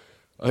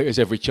 I think there's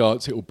every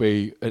chance it will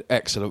be an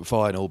excellent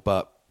final,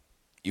 but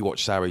you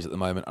watch Sarries at the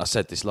moment. I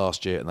said this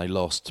last year and they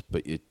lost,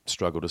 but you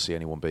struggle to see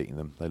anyone beating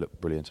them. They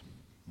look brilliant.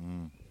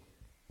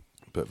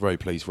 But very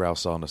pleased for Al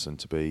Sanderson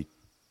to be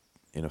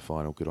in a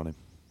final. Good on him.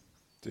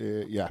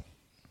 Yeah.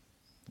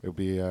 It'll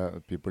be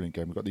a brilliant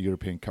game. We've got the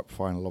European Cup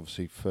final,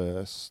 obviously,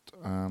 first.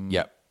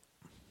 Yep.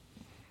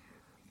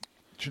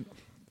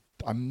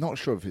 I'm not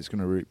sure if it's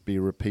going to be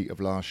a repeat of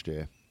last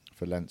year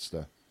for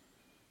Leinster.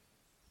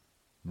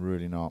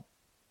 Really not.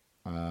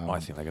 I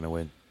think they're going to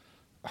win.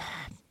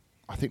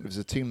 I think there's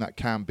a team that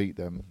can beat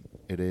them.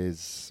 It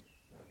is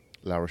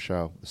La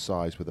Rochelle, the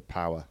size with the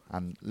power.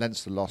 And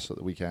Leinster lost at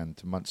the weekend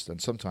to Munster.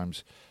 And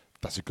sometimes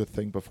that's a good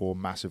thing before a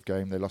massive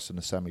game. They lost in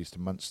the semis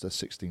to Munster,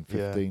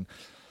 16-15.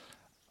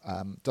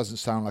 Doesn't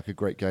sound like a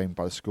great game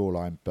by the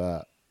scoreline,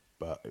 but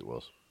it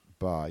was.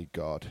 By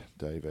God,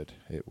 David,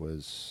 it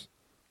was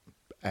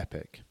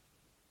epic.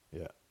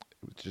 Yeah.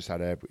 It just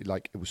had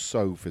it was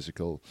so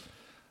physical.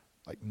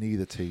 Like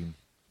neither team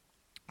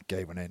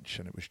gave an inch,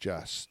 and it was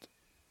just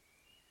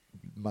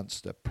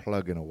Munster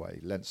plugging away,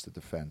 Leinster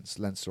defence,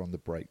 Leinster on the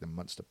break, then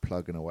Munster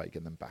plugging away,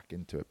 getting them back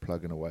into it,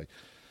 plugging away.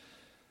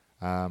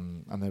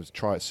 And there was a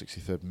try at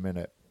 63rd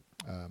minute.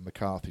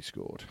 McCarthy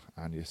scored,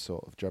 and you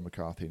sort of Joe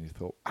McCarthy, and you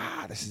thought,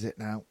 this is it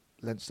now.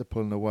 Leinster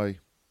pulling away,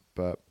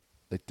 but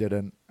they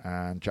didn't.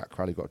 And Jack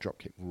Crowley got a drop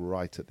kick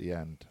right at the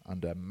end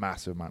under a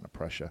massive amount of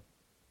pressure.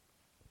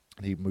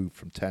 And he moved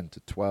from 10 to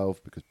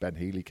 12 because Ben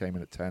Healy came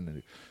in at 10,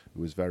 and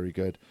who was very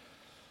good.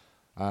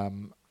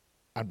 And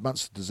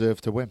Munster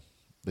deserved to win.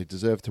 They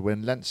deserved to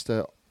win.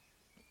 Leinster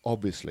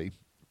obviously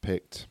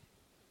picked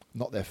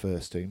not their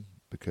first team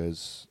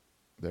because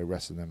they're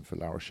resting them for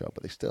La Rochelle,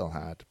 but they still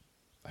had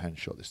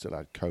Henshaw, they still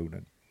had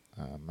Conan,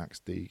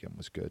 Max Deegan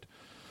was good,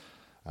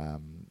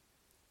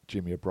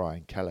 Jimmy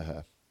O'Brien,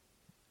 Kelleher.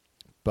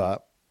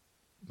 But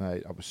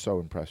mate, I was so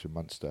impressed with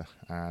Munster,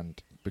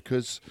 and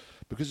because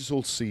it's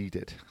all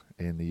seeded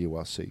in the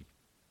URC,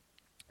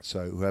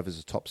 so whoever's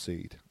the top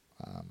seed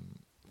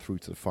through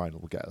to the final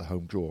will get the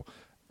home draw.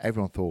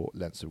 Everyone thought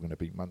Leinster were going to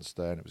beat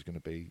Munster, and it was going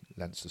to be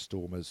Leinster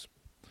Stormers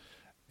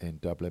in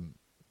Dublin,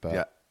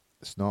 but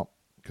it's not,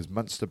 because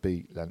Munster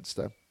beat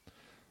Leinster,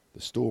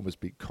 the Stormers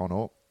beat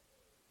Connaught,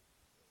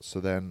 so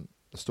then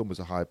the Stormers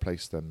are higher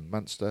placed than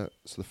Munster,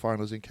 so the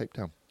final's in Cape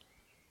Town.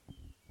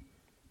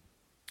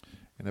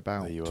 In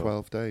about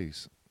 12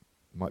 days,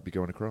 might be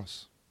going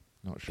across.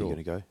 Not sure. Are you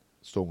going to go?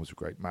 Stormers were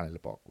great. Manny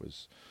Lebock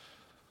was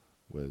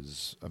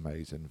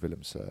amazing.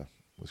 Willemse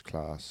was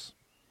class.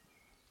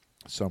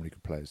 So many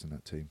good players in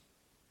that team.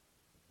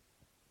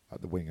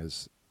 At the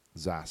wingers,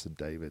 Zas and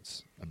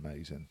Davids,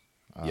 amazing.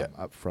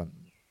 Up front,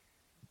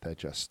 they're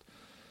just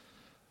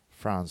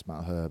Franz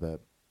Malherbert,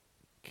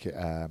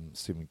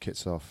 Stephen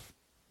Kitsoff.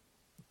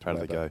 How do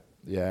they go?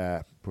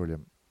 Yeah,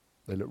 brilliant.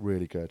 They look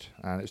really good,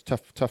 and it's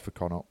tough for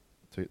Connaught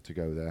to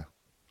go there.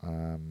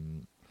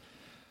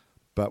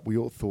 But we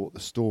all thought the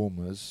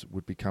Stormers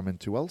would be coming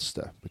to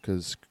Ulster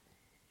because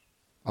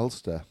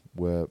Ulster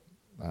were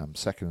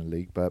second in the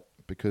league, but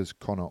because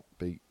Connaught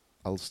beat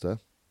Ulster,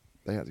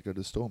 they had to go to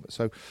the Stormers.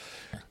 So,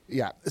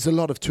 yeah, there's a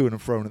lot of to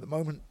and fro at the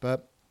moment,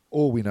 but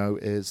all we know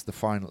is the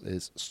final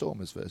is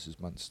Stormers versus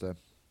Munster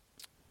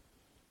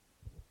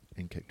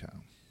in Cape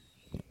Town.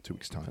 2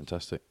 weeks' time.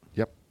 Fantastic.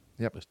 Yep.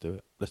 Let's do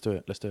it.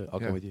 I'll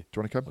come with you. Do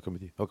you want to come? I'll come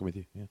with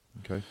you. Yeah.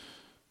 Okay.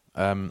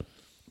 Tom,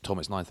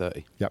 it's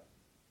 9:30. Yep.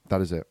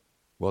 That is it.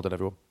 Well done,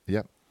 everyone.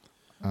 Yep.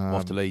 I'm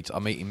off to Leeds.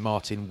 I'm meeting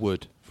Martin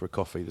Wood for a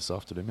coffee this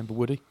afternoon. Remember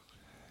Woody?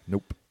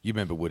 Nope. You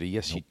remember Woody?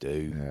 Yes, nope. You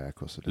do. Yeah, of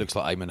course I do. Looks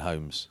like Eamon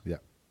Holmes. Yeah.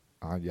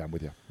 Yeah, I'm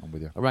with you.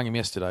 I rang him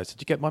yesterday. I said,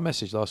 did you get my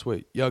message last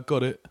week? Yeah, I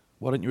got it.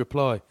 Why don't you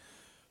reply?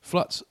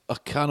 Flats, I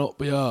cannot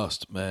be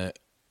arsed, mate,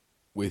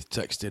 with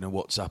texting and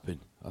WhatsApping.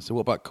 I said,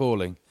 what about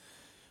calling?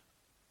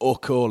 Or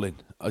calling.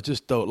 I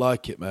just don't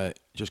like it, mate.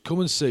 Just come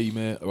and see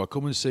me, or I'll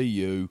come and see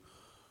you,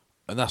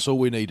 and that's all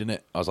we need,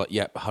 innit? I was like,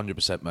 yep,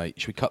 100%,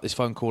 mate. Should we cut this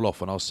phone call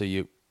off and I'll see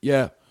you?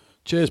 Yeah.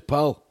 Cheers,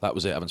 pal. That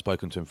was it. I haven't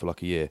spoken to him for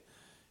like a year.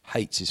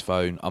 Hates his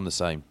phone. I'm the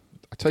same.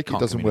 I take it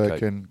doesn't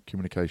work in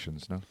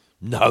communications, no?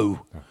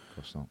 No. Of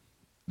course not.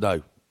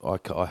 No. I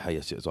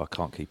hate it. I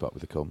can't keep up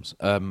with the comms.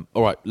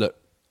 All right, look.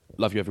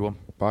 Love you, everyone.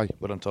 Bye.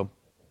 Well done, Tom.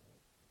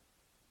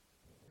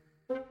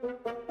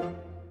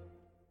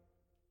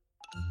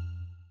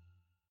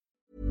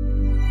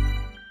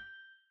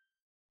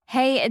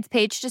 Hey, it's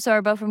Paige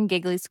DeSorbo from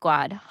Giggly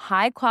Squad.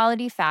 High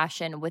quality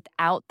fashion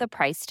without the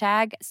price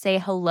tag. Say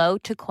hello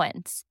to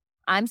Quince.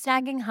 I'm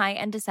snagging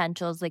high-end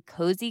essentials like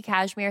cozy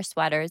cashmere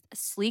sweaters,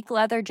 sleek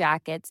leather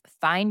jackets,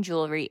 fine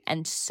jewelry,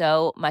 and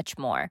so much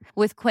more.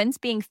 With Quince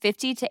being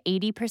 50 to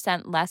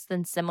 80% less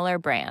than similar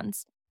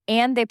brands.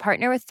 And they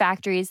partner with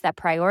factories that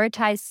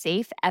prioritize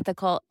safe,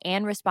 ethical,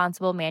 and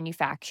responsible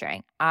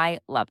manufacturing. I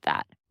love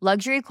that.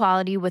 Luxury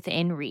quality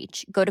within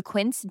reach. Go to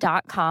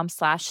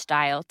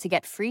quince.com/style to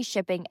get free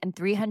shipping and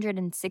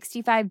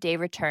 365-day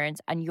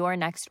returns on your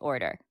next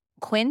order.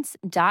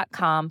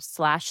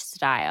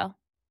 Quince.com/style.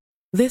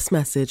 This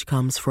message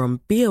comes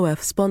from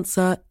BOF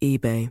sponsor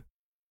eBay.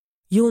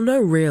 You'll know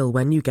real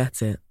when you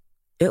get it.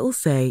 It'll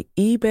say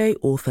eBay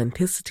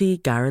Authenticity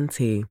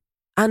Guarantee.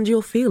 And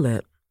you'll feel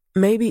it.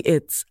 Maybe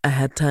it's a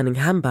head-turning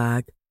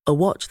handbag, a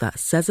watch that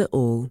says it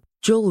all,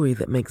 jewelry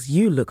that makes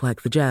you look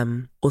like the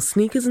gem, or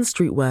sneakers and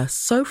streetwear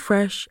so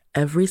fresh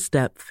every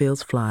step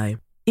feels fly.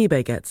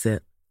 eBay gets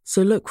it.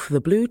 So look for the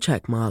blue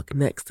check mark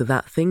next to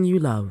that thing you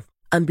love.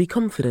 And be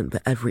confident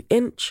that every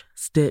inch,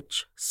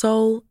 stitch,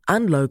 sole,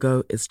 and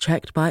logo is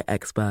checked by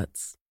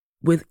experts.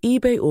 With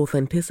eBay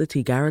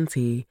Authenticity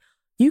Guarantee,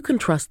 you can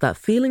trust that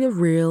feeling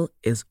of real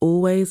is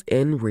always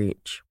in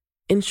reach.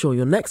 Ensure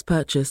your next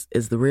purchase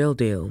is the real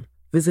deal.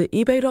 Visit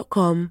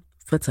eBay.com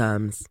for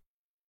terms.